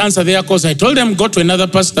I didn't answer their calls. I told them, go to another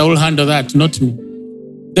pastor who will handle that, not me.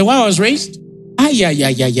 The way I was raised,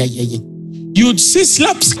 you'd see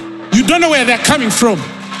slaps. You don't know where they're coming from.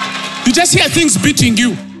 You just hear things beating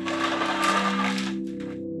you.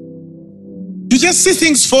 You just see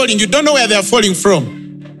things falling. You don't know where they're falling from.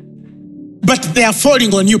 But they are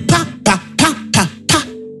falling on you. Pa, pa, pa, pa, pa.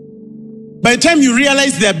 By the time you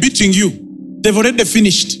realize they're beating you, they've already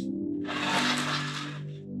finished.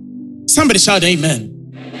 Somebody shout amen.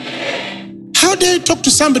 How dare you talk to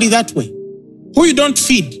somebody that way? Who you don't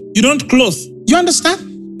feed, you don't clothe. You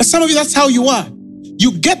understand? But some of you, that's how you are.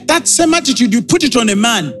 You get that same attitude, you put it on a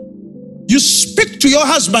man. You speak to your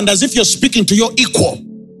husband as if you're speaking to your equal.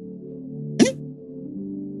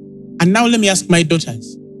 And now let me ask my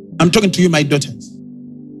daughters. I'm talking to you, my daughters.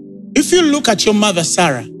 If you look at your mother,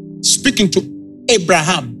 Sarah, speaking to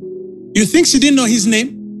Abraham, you think she didn't know his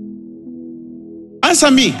name?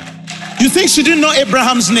 Answer me. You think she didn't know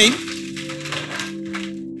Abraham's name?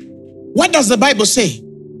 What does the Bible say?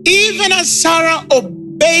 Even as Sarah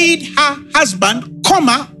obeyed her husband,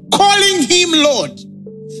 calling him Lord.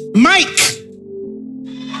 Mike,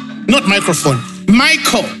 not microphone,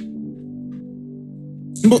 Michael.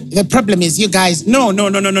 The problem is you guys, no,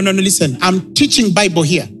 listen. I'm teaching Bible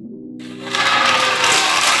here.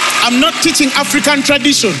 I'm not teaching African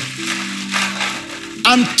tradition.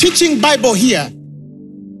 I'm teaching Bible here.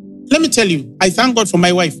 Let me tell you, I thank God for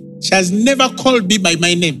my wife. She has never called me by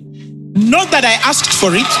my name. Not that I asked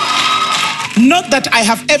for it. Not that I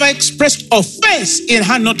have ever expressed offense in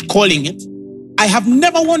her not calling it. I have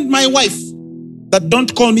never warned my wife that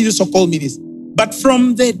don't call me this or call me this. But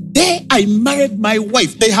from the day I married my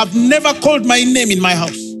wife, they have never called my name in my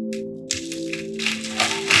house.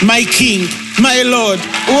 My king, my Lord,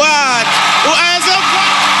 what?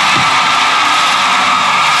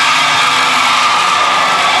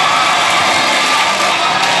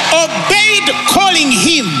 Obeyed calling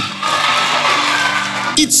him.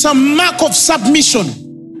 It's a mark of submission.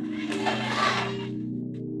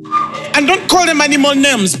 And don't call them animal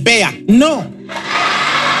names, bear. No.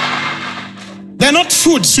 They're not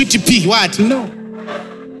food, sweetie pea. What? No.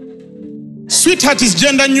 Sweetheart is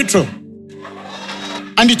gender neutral.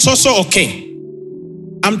 And it's also okay.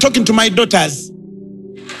 I'm talking to my daughters.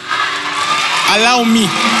 Allow me.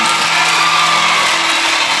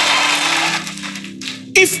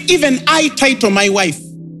 If even I title my wife,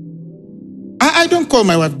 I don't call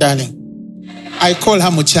my wife darling. I call her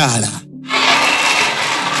Muchala.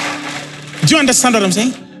 Do you understand what I'm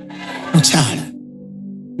saying? Muchala.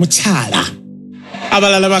 Muchala.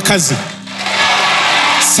 Abalalabakazi.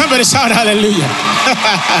 Somebody shout hallelujah.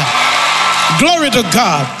 Glory to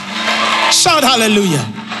God. Shout hallelujah.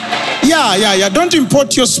 Yeah. Don't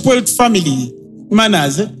import your spoiled family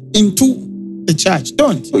manners into the church.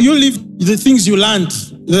 Don't. You leave the things you learned,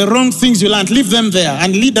 the wrong things you learned, leave them there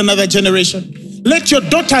and lead another generation. Let your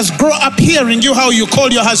daughters grow up hearing you how you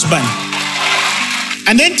call your husband.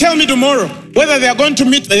 And then tell me tomorrow whether they are going to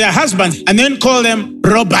meet their husband and then call them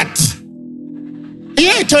Robert.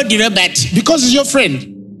 Yeah, I told you Robert because he's your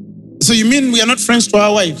friend. So you mean we are not friends to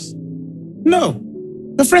our wives? No,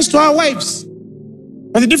 we're friends to our wives.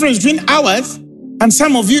 But the difference between ours and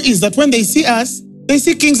some of you is that when they see us, they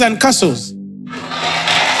see kings and castles.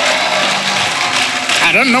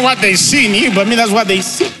 I don't know what they see in you, but me, that's what they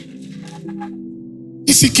see.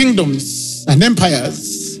 They see kingdoms and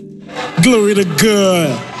empires. Glory to God.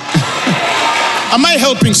 Am I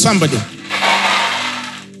helping somebody?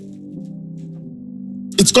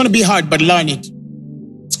 It's going to be hard, but learn it.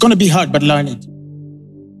 It's going to be hard, but learn it.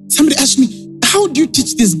 Somebody asked me, how do you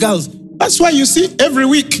teach these girls? That's why you see every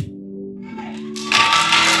week.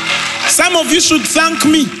 Some of you should thank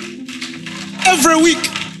me. Every week.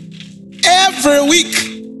 Every week.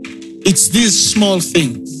 It's these small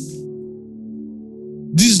things.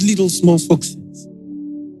 These little small foxes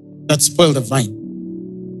that spoil the vine.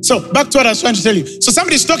 So back to what I was trying to tell you. So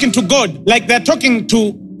somebody's talking to God like they're talking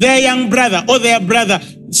to their young brother or their brother,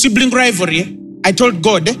 sibling rivalry. I told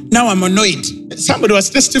God, now I'm annoyed. Somebody was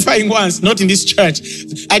testifying once, not in this church.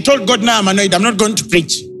 I told God, now I'm annoyed. I'm not going to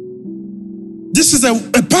preach. This is a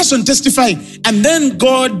person testifying. And then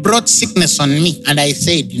God brought sickness on me. And I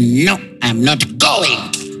said, no, I'm not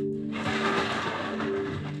going.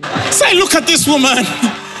 So I look at this woman.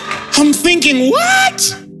 I'm thinking,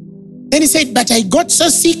 what? Then he said, but I got so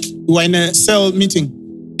sick. We were in a cell meeting.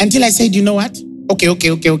 Until I said, you know what? Okay.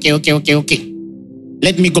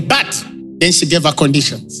 Let me go. But then she gave her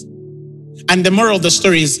conditions. And the moral of the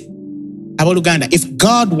story is about Uganda. If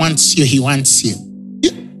God wants you, he wants you.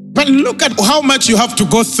 But look at how much you have to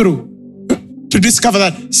go through to discover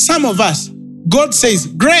that. Some of us, God says,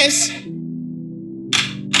 Grace.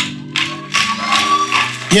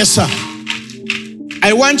 Yes, sir.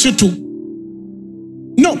 I want you to.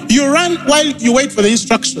 No, you run while you wait for the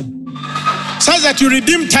instruction. So that you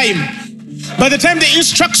redeem time. By the time the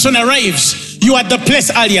instruction arrives, you are at the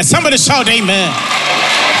place earlier. Somebody shout amen.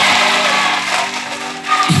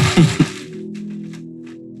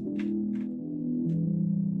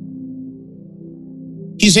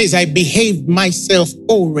 He says, I behaved myself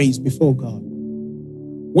always before God.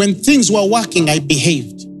 When things were working, I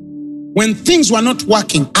behaved. When things were not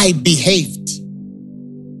working, I behaved.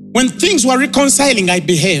 When things were reconciling, I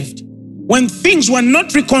behaved. When things were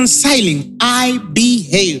not reconciling, I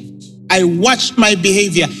behaved. I watched my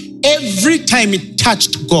behavior every time it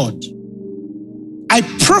touched God. I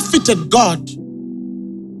profited God.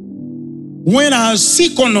 When I was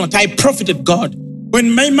sick or not, I profited God.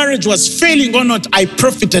 When my marriage was failing or not, I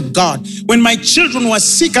profited God. When my children were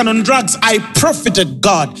sick and on drugs, I profited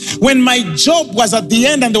God. When my job was at the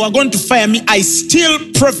end and they were going to fire me, I still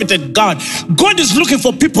profited God. God is looking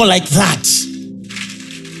for people like that.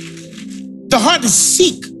 The heart is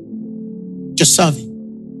sick. You're serving.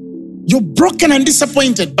 You're broken and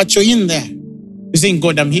disappointed, but you're in there. You're saying,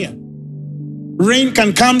 God, I'm here. Rain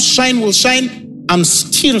can come, shine will shine. I'm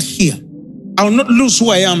still here. I will not lose who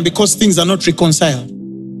I am because things are not reconciled.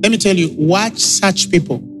 Let me tell you, watch such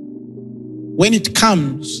people. When it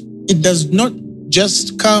comes, it does not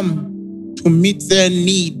just come to meet their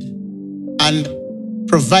need and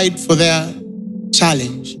provide for their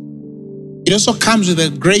challenge. It also comes with the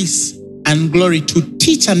grace and glory to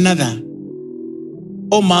teach another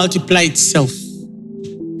or multiply itself.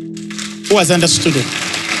 Who has understood it?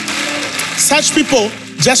 Such people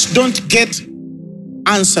just don't get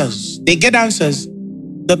answers. They get answers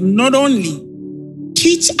that not only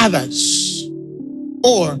teach others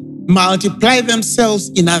or multiply themselves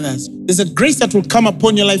in others. There's a grace that will come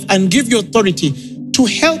upon your life and give you authority to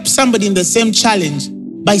help somebody in the same challenge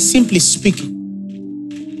by simply speaking.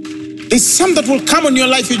 There's some that will come on your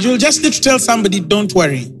life. You'll just need to tell somebody, don't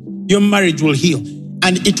worry, your marriage will heal.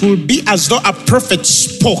 And it will be as though a prophet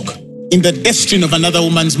spoke in the destiny of another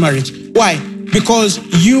woman's marriage. Why? Because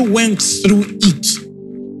you went through it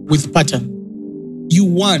with pattern. You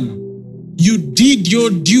won. You did your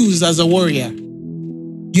dues as a warrior.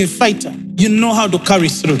 You're a fighter. You know how to carry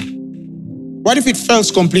through. What if it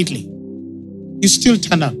fails completely? You still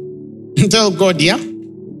turn up and tell God, yeah,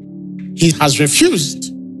 he has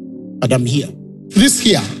refused, but I'm here. This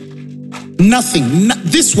here, nothing.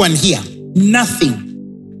 This one here, nothing.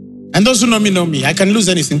 And those who know me, I can lose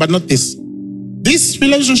anything, but not this. This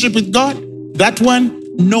relationship with God, that one,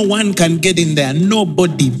 no one can get in there.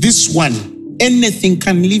 Nobody. This one, anything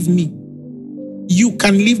can leave me. You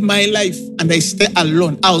can live my life and I stay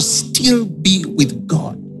alone. I'll still be with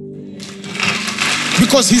God.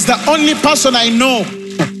 Because he's the only person I know.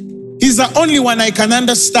 He's the only one I can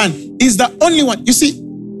understand. He's the only one. You see,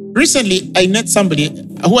 recently I met somebody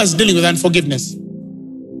who was dealing with unforgiveness.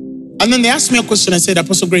 And then they asked me a question. I said,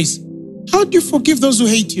 Apostle Grace, how do you forgive those who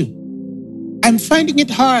hate you? I'm finding it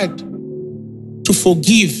hard to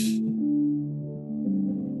forgive.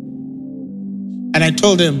 And I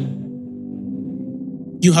told them,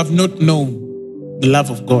 you have not known the love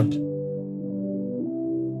of God.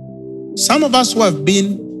 Some of us who have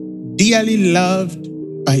been dearly loved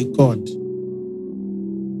by God,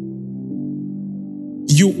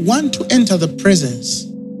 you want to enter the presence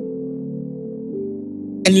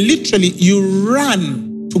and literally you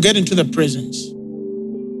run to get into the presence.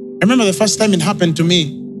 I remember the first time it happened to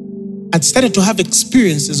me, I'd started to have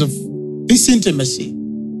experiences of this intimacy.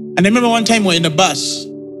 And I remember one time we were in a bus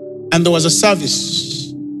and there was a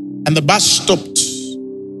service and the bus stopped.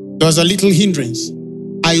 There was a little hindrance.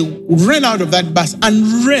 I ran out of that bus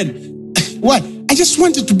and ran. Why? I just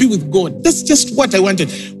wanted to be with God. That's just what I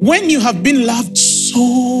wanted. When you have been loved so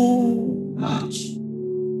much,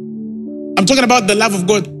 I'm talking about the love of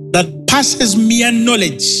God that passes mere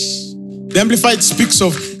knowledge. The Amplified speaks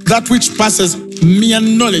of that which passes mere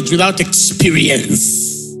knowledge without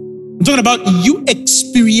experience. I'm talking about you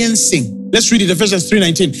experiencing. Let's read it, Ephesians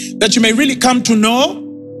 3:19. That you may really come to know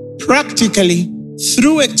practically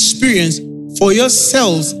through experience for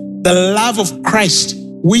yourselves the love of Christ,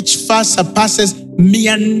 which far surpasses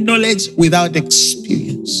mere knowledge without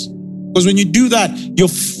experience. Because when you do that, you're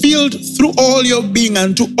filled through all your being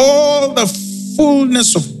unto all the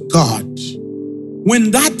fullness of God.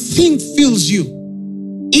 When that thing fills you,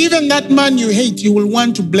 even that man you hate, you will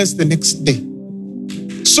want to bless the next day.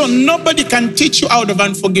 So nobody can teach you out of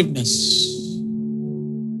unforgiveness.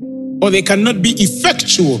 Or they cannot be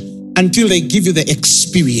effectual until they give you the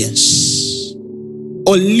experience.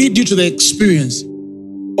 Or lead you to the experience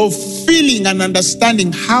of feeling and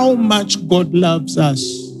understanding how much God loves us.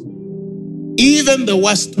 Even the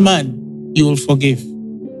worst man, you will forgive.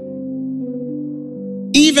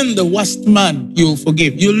 Even the worst man, you will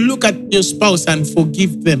forgive. You look at your spouse and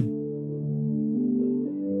forgive them.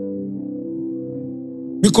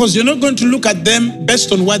 Because you're not going to look at them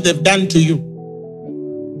based on what they've done to you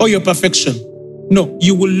or your perfection. No,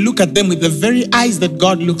 you will look at them with the very eyes that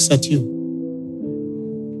God looks at you.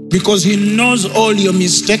 Because he knows all your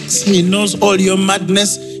mistakes. He knows all your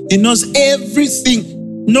madness. He knows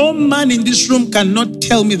everything. No man in this room cannot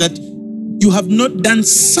tell me that you have not done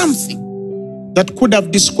something that could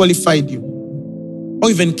have disqualified you or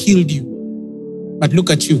even killed you. But look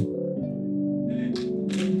at you.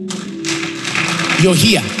 you're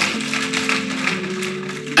here.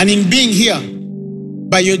 And in being here,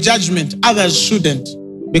 by your judgment, others shouldn't,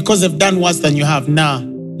 because they've done worse than you have. Nah,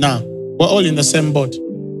 we're all in the same boat.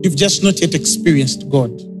 You've just not yet experienced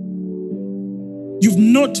God. You've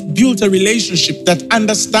not built a relationship that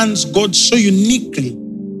understands God so uniquely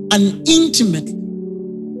and intimately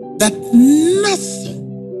that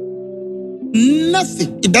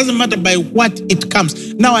nothing, it doesn't matter by what it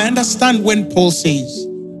comes. Now I understand when Paul says,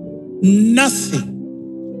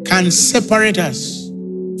 nothing can separate us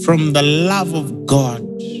from the love of God,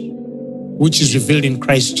 which is revealed in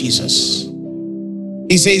Christ Jesus.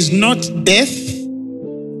 He says, not death,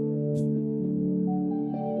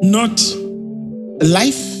 not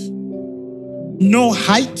life, no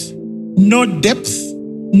height, no depth,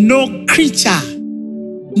 no creature,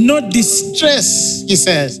 no distress, he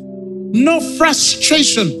says, no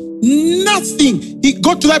frustration, nothing. He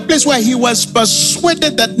got to that place where he was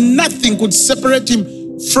persuaded that nothing could separate him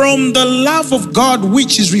from the love of God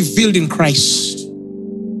which is revealed in Christ.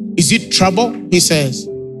 Is it trouble? He says.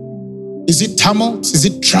 Is it tumult? Is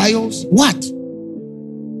it trials? What?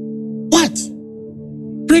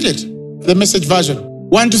 Read it. The Message version.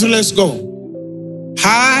 1, 2, 3, let's go.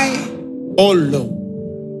 High or low?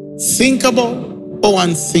 Thinkable or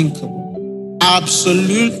unthinkable?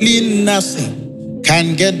 Absolutely nothing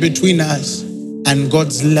can get between us and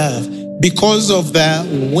God's love because of the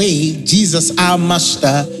way Jesus, our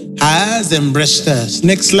Master, has embraced us.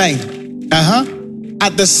 Next slide.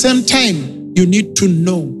 At the same time, you need to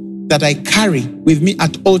know that I carry with me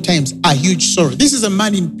at all times a huge sorrow. This is a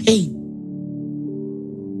man in pain.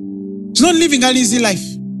 He's not living an easy life.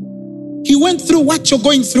 He went through what you're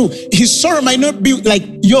going through. His sorrow might not be like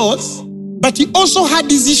yours, but he also had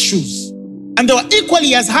these issues. And they were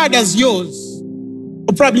equally as hard as yours,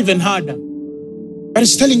 or probably even harder. But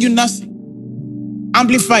it's telling you nothing.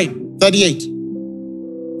 Amplified 38.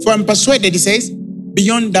 For I'm persuaded, he says,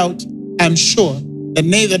 beyond doubt, I'm sure that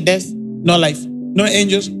neither death, nor life, no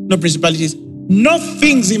angels, no principalities, no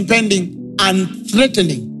things impending and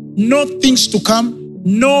threatening, no things to come,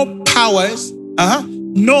 no powers,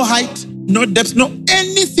 no height, no depth, no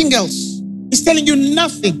anything else. He's telling you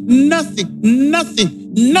nothing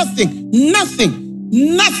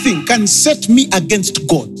can set me against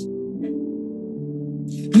God.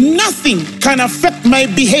 Nothing can affect my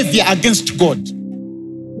behavior against God.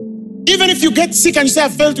 Even if you get sick and you say, I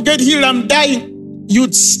failed to get healed, I'm dying,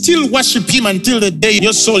 you'd still worship him until the day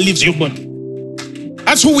your soul leaves your body.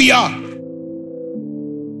 That's who we are.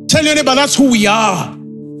 Tell your neighbor, that's who we are.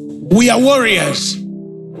 We are warriors.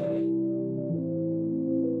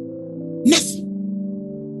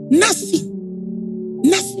 Nothing.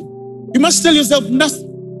 You must tell yourself nothing.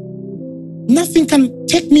 Nothing can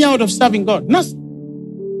take me out of serving God. Nothing.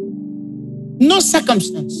 No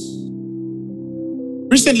circumstance.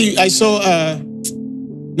 Recently, I saw a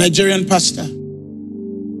Nigerian pastor.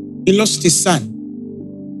 He lost his son.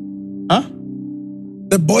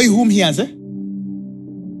 The boy whom he has.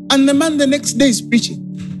 And the man the next day is preaching.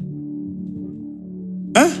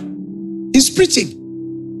 He's preaching.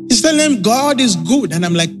 He's telling him God is good. And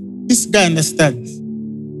I'm like, this guy understands.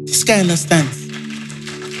 This guy understands.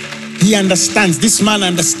 He understands. This man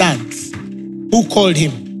understands who called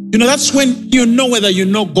him. You know, that's when you know whether you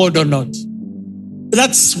know God or not.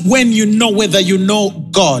 That's when you know whether you know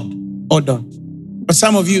God or not. But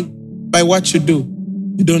some of you, by what you do,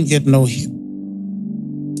 you don't yet know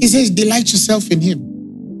him. He says, delight yourself in him.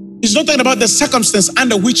 He's not talking about the circumstance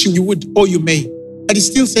under which you would or you may. But he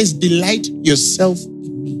still says, delight yourself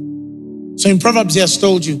in me. So in Proverbs, he has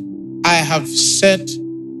told you, I have set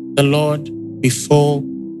the Lord before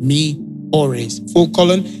me always. Full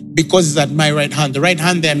colon, because he's at my right hand. The right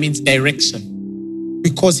hand there means direction.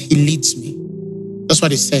 Because he leads me. That's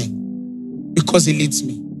what he's saying. Because he leads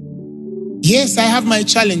me. Yes, I have my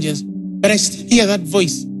challenges, but I still hear that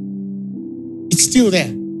voice. It's still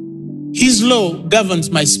there. His law governs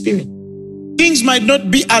my spirit. Things might not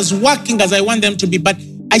be as working as I want them to be, but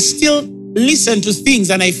I still listen to things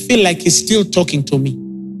and I feel like he's still talking to me.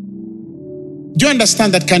 Do you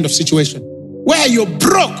understand that kind of situation? Where you're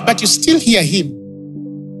broke, but you still hear him.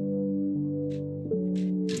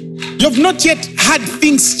 You've not yet had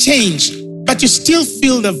things change, but you still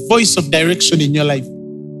feel the voice of direction in your life.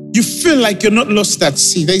 You feel like you're not lost at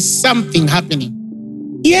sea. There's something happening.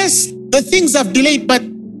 Yes, the things have delayed, but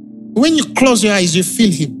when you close your eyes, you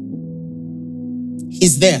feel him.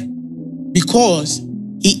 He's there because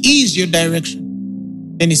he is your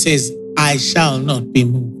direction. Then he says, I shall not be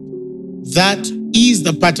moved. That is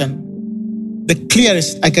the pattern, the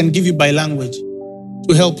clearest I can give you by language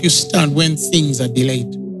to help you stand when things are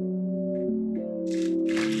delayed.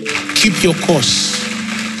 Keep your course.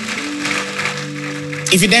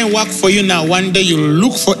 If it didn't work for you now, one day you'll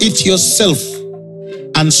look for it yourself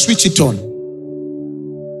and switch it on.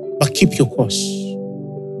 But keep your course.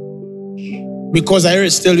 Because I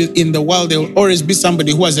always tell you, in the world, there will always be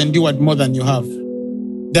somebody who has endured more than you have.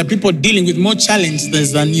 There are people dealing with more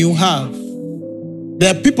challenges than you have. There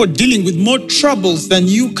are people dealing with more troubles than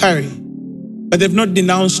you carry. But they've not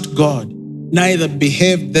denounced God, neither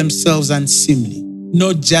behaved themselves unseemly,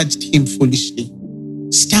 nor judged him foolishly.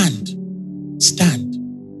 Stand. Stand.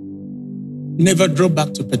 Never draw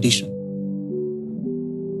back to perdition.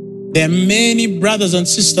 There are many brothers and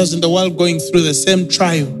sisters in the world going through the same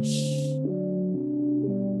trials.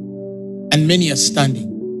 And many are standing.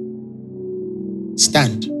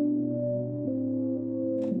 Stand.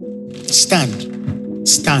 Stand.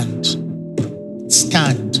 Stand.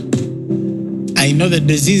 Stand. I know the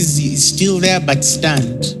disease is still there, but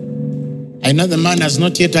stand. I know the man has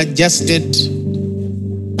not yet adjusted,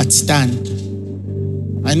 but stand.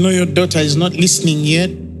 I know your daughter is not listening yet,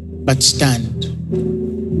 but stand.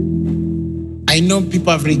 I know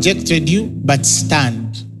people have rejected you, but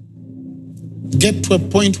stand. Get to a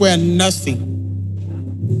point where nothing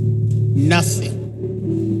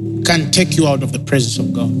can take you out of the presence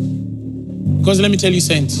of God. Because let me tell you,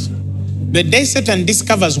 saints, the day Satan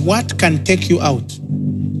discovers what can take you out,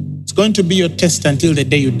 it's going to be your test until the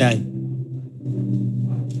day you die.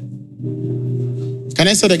 Can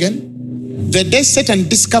I say it again? The day Satan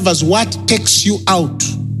discovers what takes you out,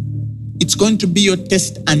 it's going to be your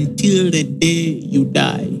test until the day you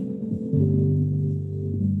die.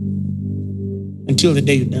 Until the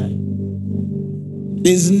day you die.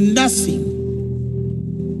 There's nothing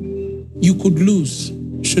you could lose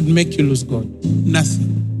should make you lose God.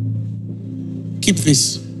 Nothing. Keep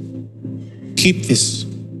this. Keep this.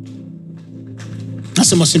 That's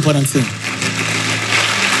the most important thing.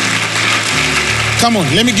 Come on,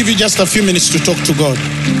 let me give you just a few minutes to talk to God.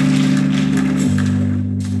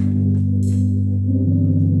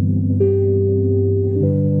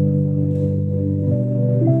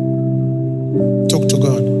 Talk to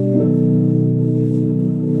God.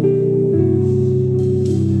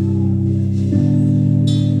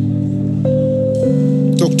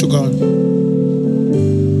 Talk to God.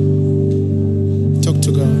 Talk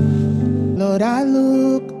to God. Lord, I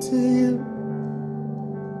look to you.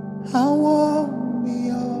 I want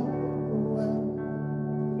me overwhelmed.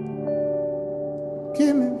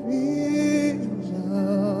 Give me vision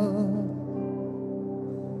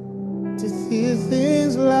to see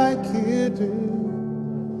things like you do.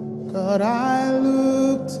 God, I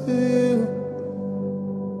look to you.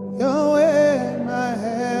 You're where my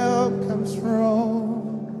help comes from.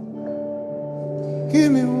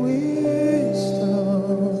 Give me wisdom.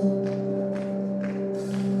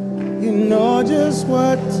 You know just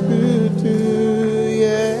what to do,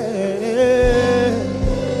 yeah.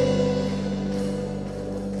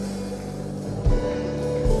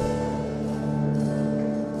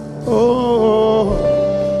 Oh.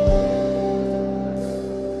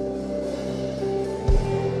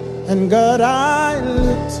 And God, I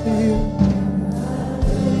look to you.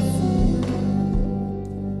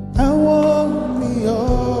 I want me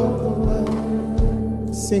overwhelmed.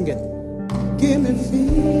 Sing it. Give me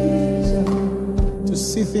vision to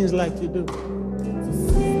see things like you do.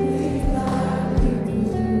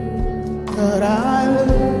 God, I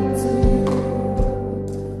look to you.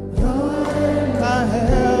 You're where my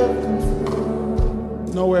help comes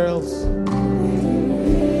from. Nowhere else.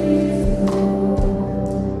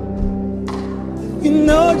 You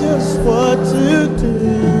know just what to do,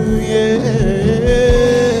 yeah.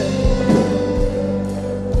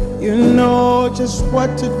 You know just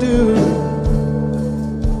what to do.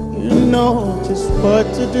 You know just what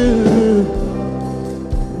to do.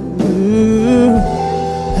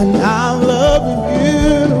 And I'm loving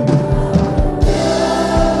you.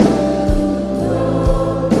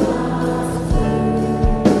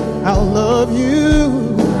 I'll love you.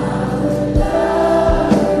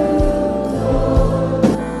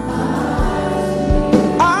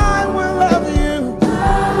 I will love you.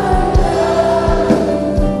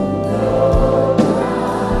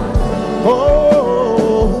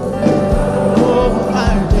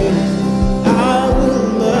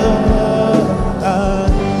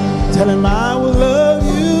 Tell him I will love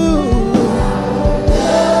you.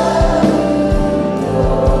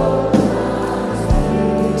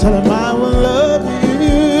 Tell him I will love you.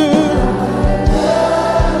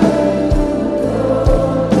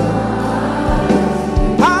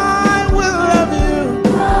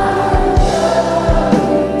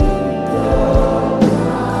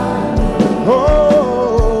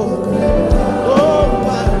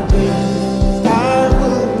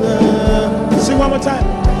 time.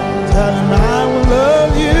 Tell him I will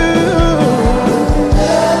love you.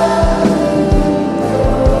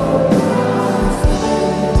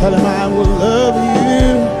 Tell him I will love you.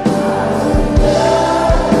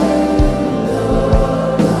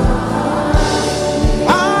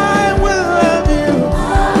 I will love you.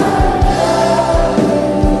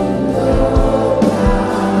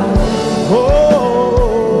 Oh,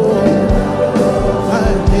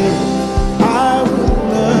 I will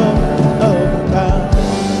love God.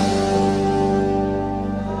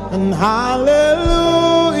 And hallelujah,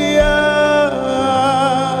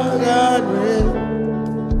 God reigns.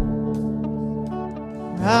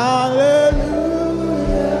 Hallelujah,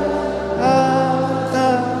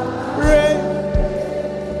 God reigns.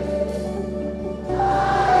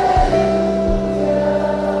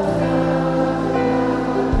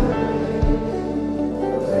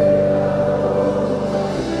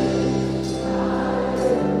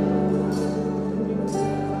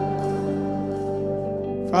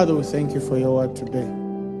 Father, we thank you for your word today.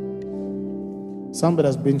 Somebody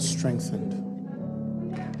has been strengthened.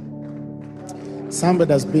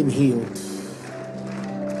 Somebody has been healed.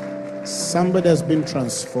 Somebody has been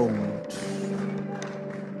transformed.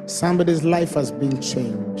 Somebody's life has been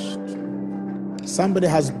changed. Somebody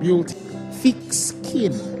has built thick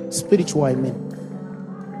skin, spiritual, I mean.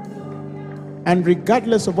 And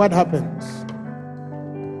regardless of what happens,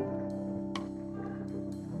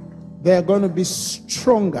 they are going to be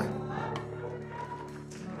stronger.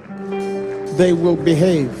 They will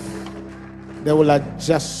behave. They will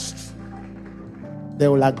adjust. They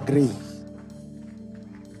will agree.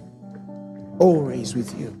 Always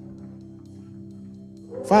with you.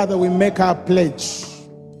 Father, we make our pledge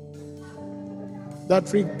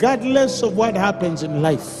that regardless of what happens in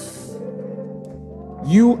life,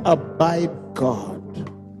 you abide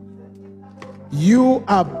God. You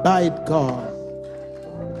abide God.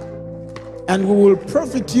 And we will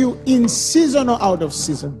profit you in season or out of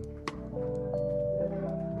season.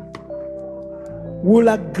 We'll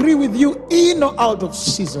agree with you in or out of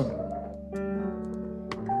season.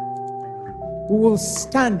 We will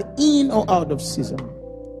stand in or out of season.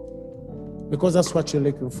 Because that's what you're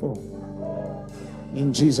looking for.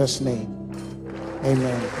 In Jesus' name.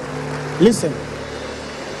 Amen. Listen.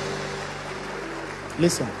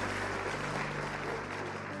 Listen.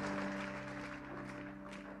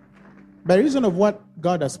 By reason of what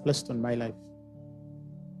God has placed on my life,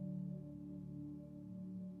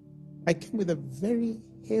 I came with a very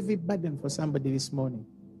heavy burden for somebody this morning.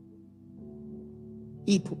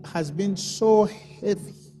 It has been so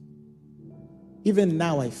heavy. Even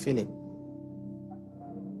now I feel it.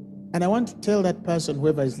 And I want to tell that person,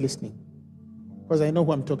 whoever is listening, because I know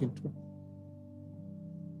who I'm talking to,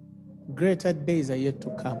 greater days are yet to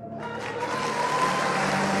come.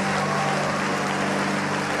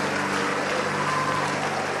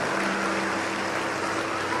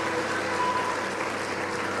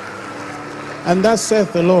 And thus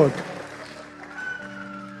saith the Lord,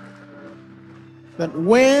 that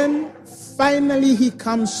when finally he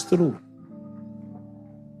comes through,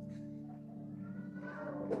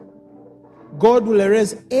 God will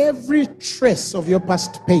erase every trace of your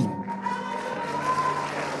past pain.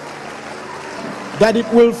 That it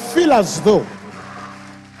will feel as though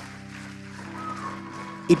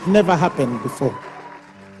it never happened before.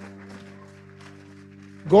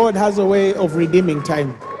 God has a way of redeeming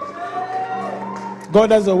time.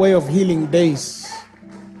 God has a way of healing days.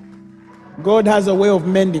 God has a way of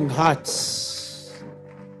mending hearts.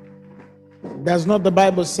 Does not the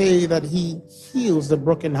Bible say that he heals the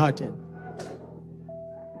brokenhearted?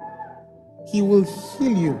 He will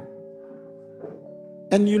heal you.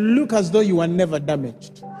 And you look as though you were never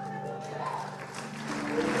damaged.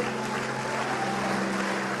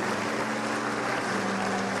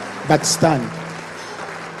 But stand.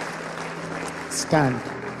 Stand.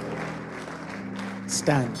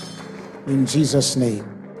 Stand. In Jesus' name.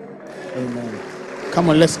 Amen. Come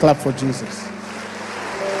on, let's clap for Jesus.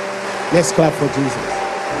 Let's clap for Jesus.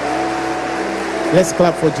 Let's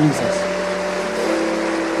clap for Jesus.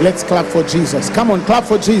 Let's clap for Jesus. Come on, clap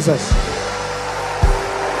for Jesus.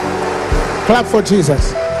 Clap for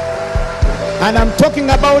Jesus. And I'm talking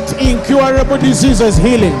about incurable diseases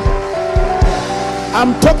healing.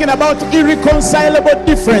 I'm talking about irreconcilable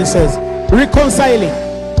differences reconciling.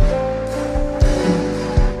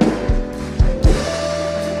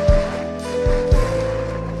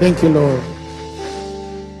 Thank you, Lord.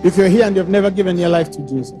 If you're here and you've never given your life to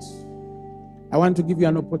Jesus, I want to give you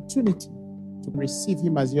an opportunity to receive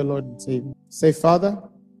him as your Lord and Savior. Say, Father,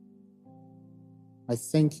 I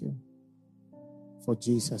thank you for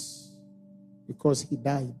Jesus because he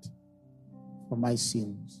died for my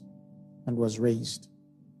sins and was raised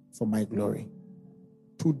for my glory.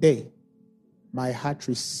 Today, my heart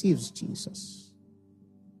receives Jesus.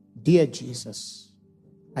 Dear Jesus,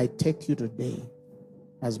 I take you today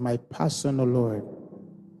as my personal Lord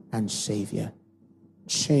and Savior.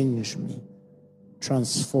 Change me,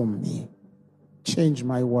 transform me, change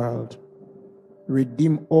my world,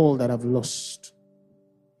 redeem all that I've lost.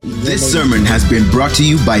 This sermon has been brought to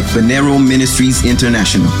you by Phaneroo Ministries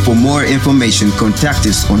International. For more information, contact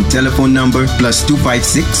us on telephone number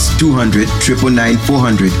 +256 200 999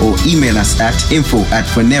 400 or email us at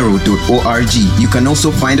info@phaneroo.org. You can also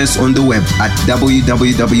find us on the web at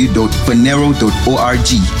www.phaneroo.org.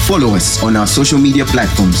 Follow us on our social media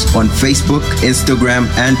platforms on Facebook, Instagram,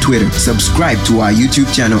 and Twitter. Subscribe to our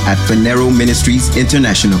YouTube channel at Phaneroo Ministries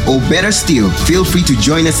International. Or better still, feel free to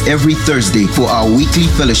join us every Thursday for our weekly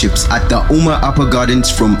fellowships at the Uma Upper Gardens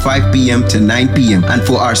from 5 p.m. to 9 p.m. and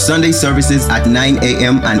for our Sunday services at 9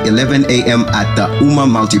 a.m. and 11 a.m. at the Uma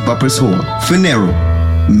Multipurpose Hall. Phaneroo,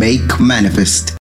 make manifest.